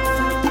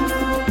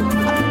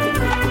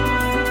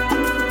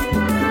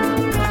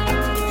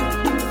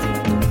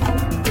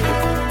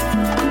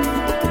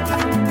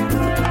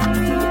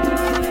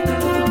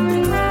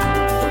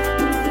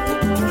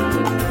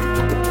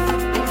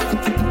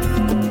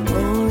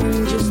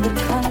 Orange is the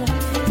color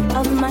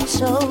of my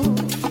soul.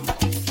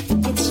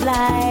 It's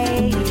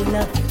light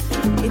enough,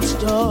 it's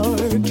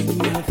dark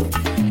enough,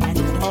 and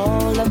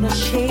all of the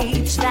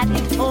shades that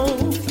it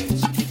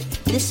holds.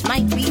 This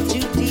might be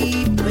too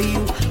deep for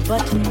you,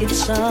 but it's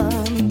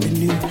something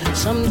new.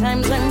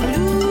 Sometimes I'm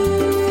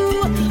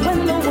blue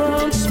when the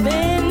world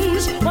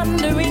spins,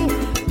 wondering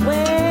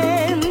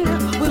when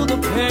will the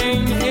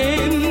pain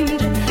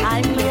end.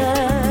 I'm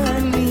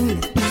yearning,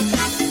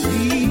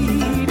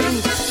 needing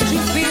to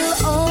feel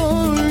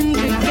orange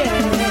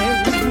again.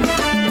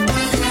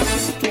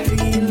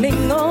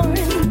 Feeling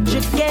orange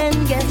again,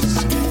 yes,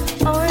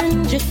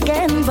 orange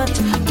again, but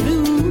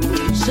blue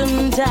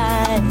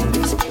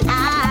sometimes.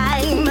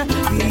 I'm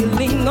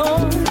feeling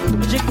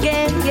orange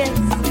again, yes,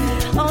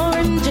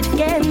 orange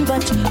again,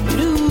 but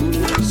blue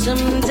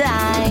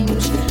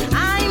sometimes.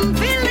 I'm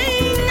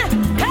feeling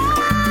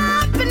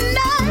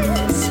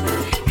happiness,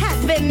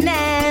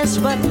 happiness,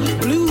 but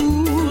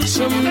blue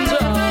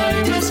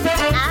sometimes.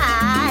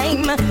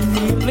 I'm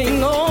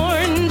feeling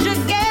orange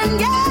again,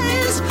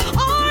 yes,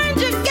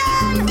 orange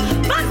again,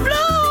 but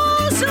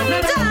blue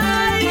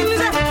sometimes.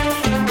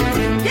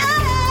 Yeah.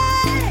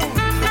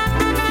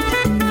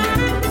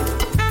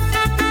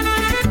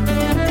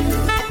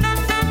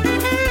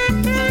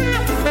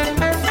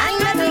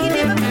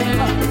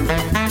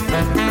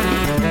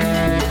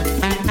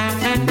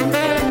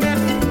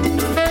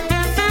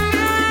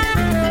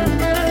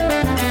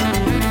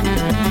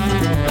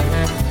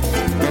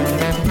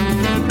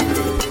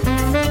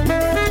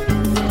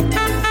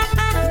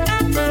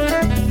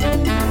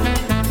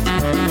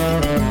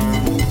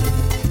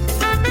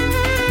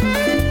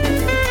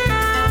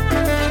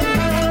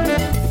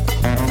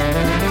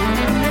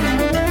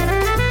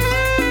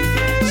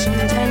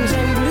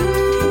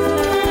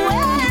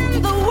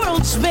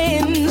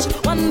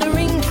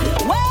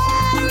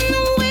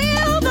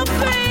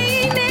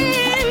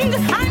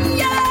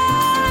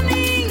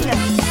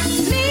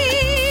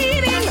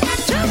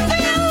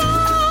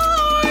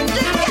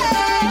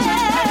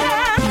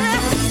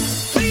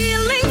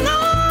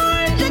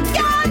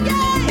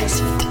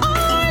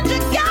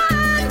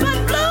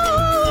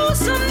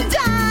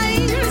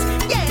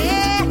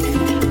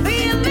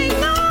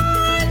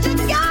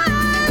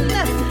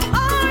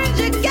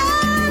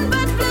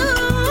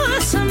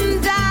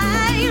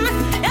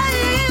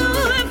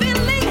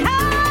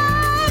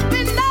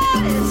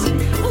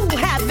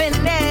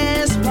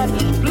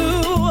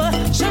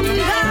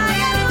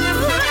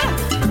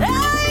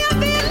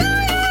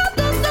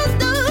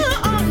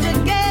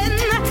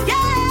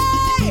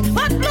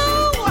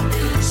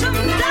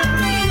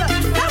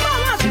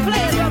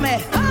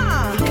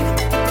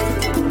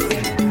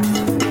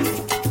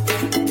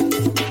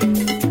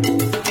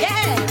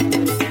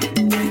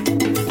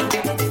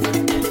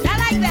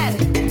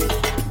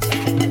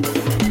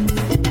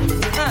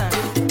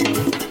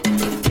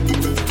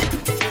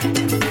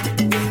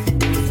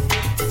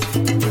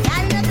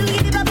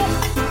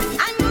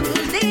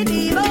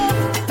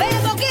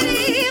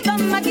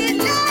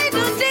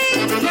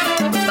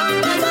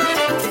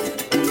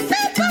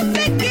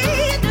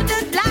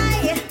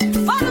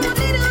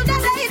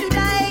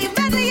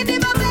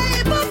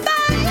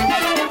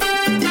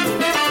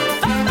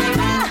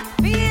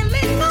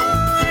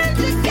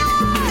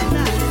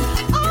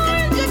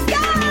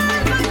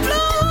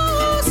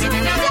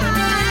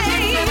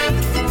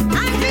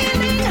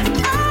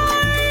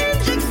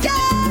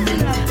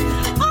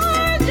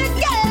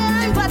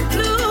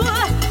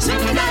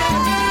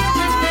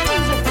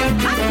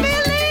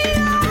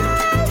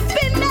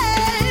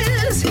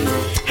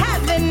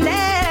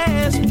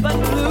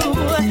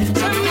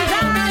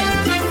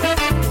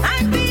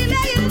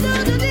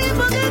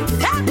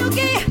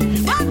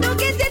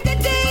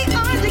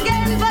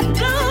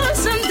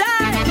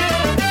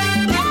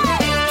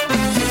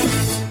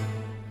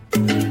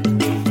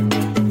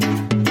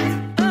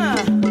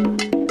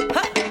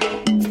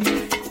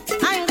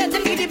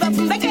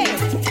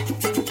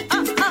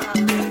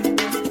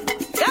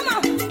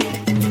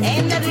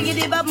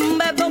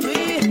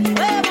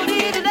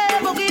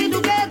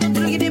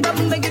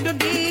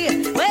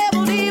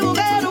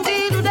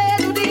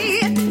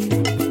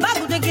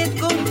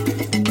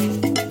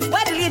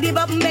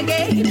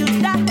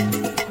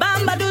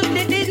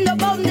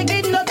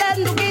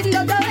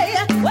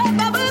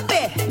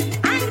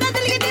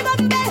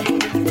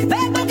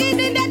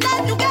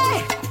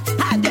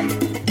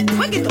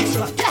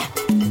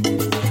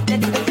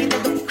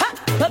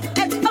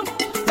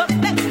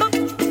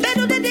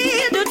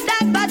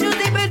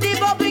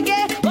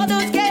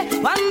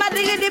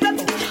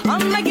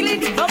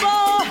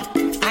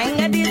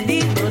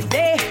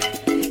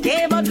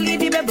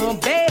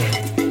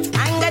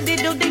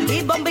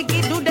 dee bumby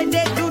key do the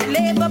day do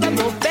lay baba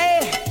bobe.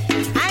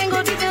 I ain't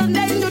go to the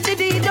day do the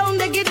dee don't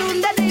the key do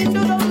the dee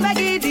do don't the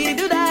key dee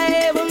do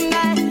die bum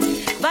die.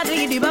 But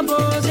we dee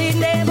bubbles in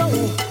never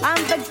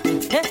I'm the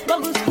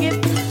bubble skip.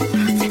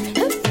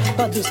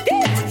 Bubble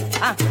skip.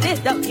 Ah, this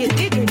dog get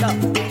it up.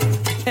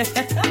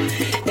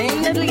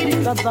 Ain't that we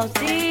dee bubble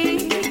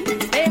see.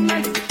 They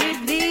might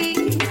get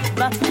dee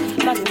bubble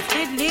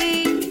skip.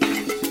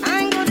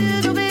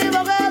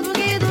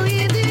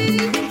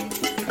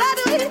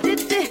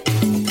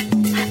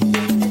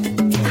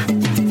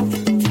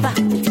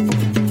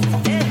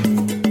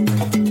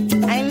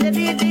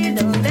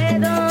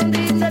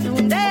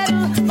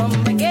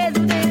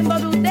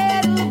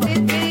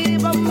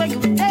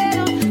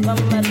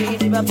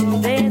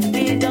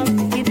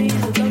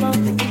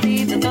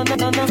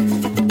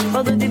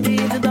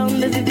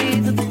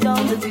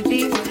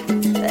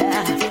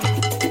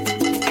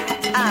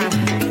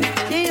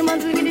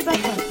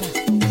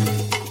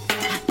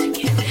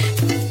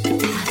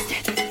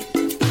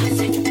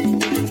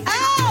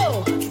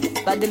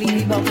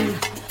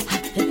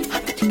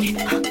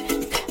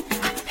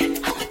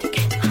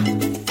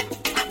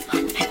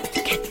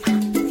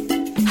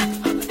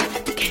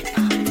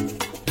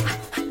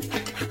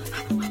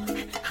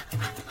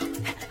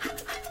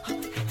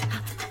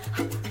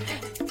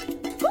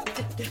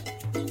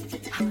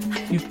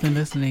 You've been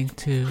listening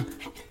to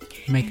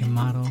Make and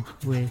Model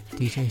with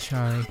DJ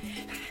Sharee.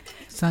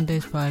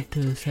 Sundays 5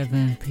 to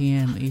 7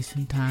 p.m.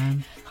 Eastern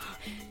Time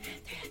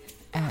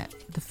at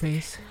The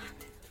Face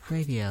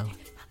Radio.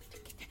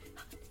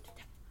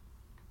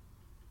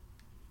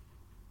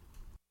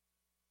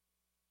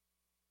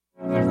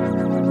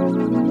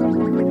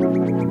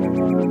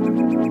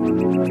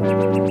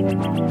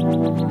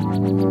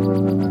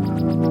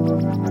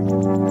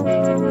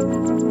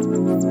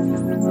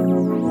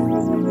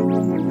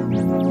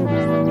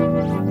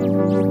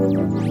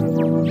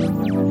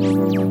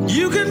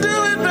 You can do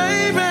it,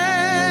 baby.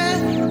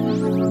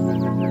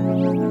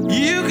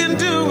 You can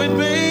do it,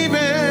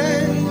 baby.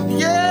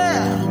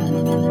 Yeah.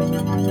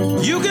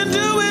 You can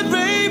do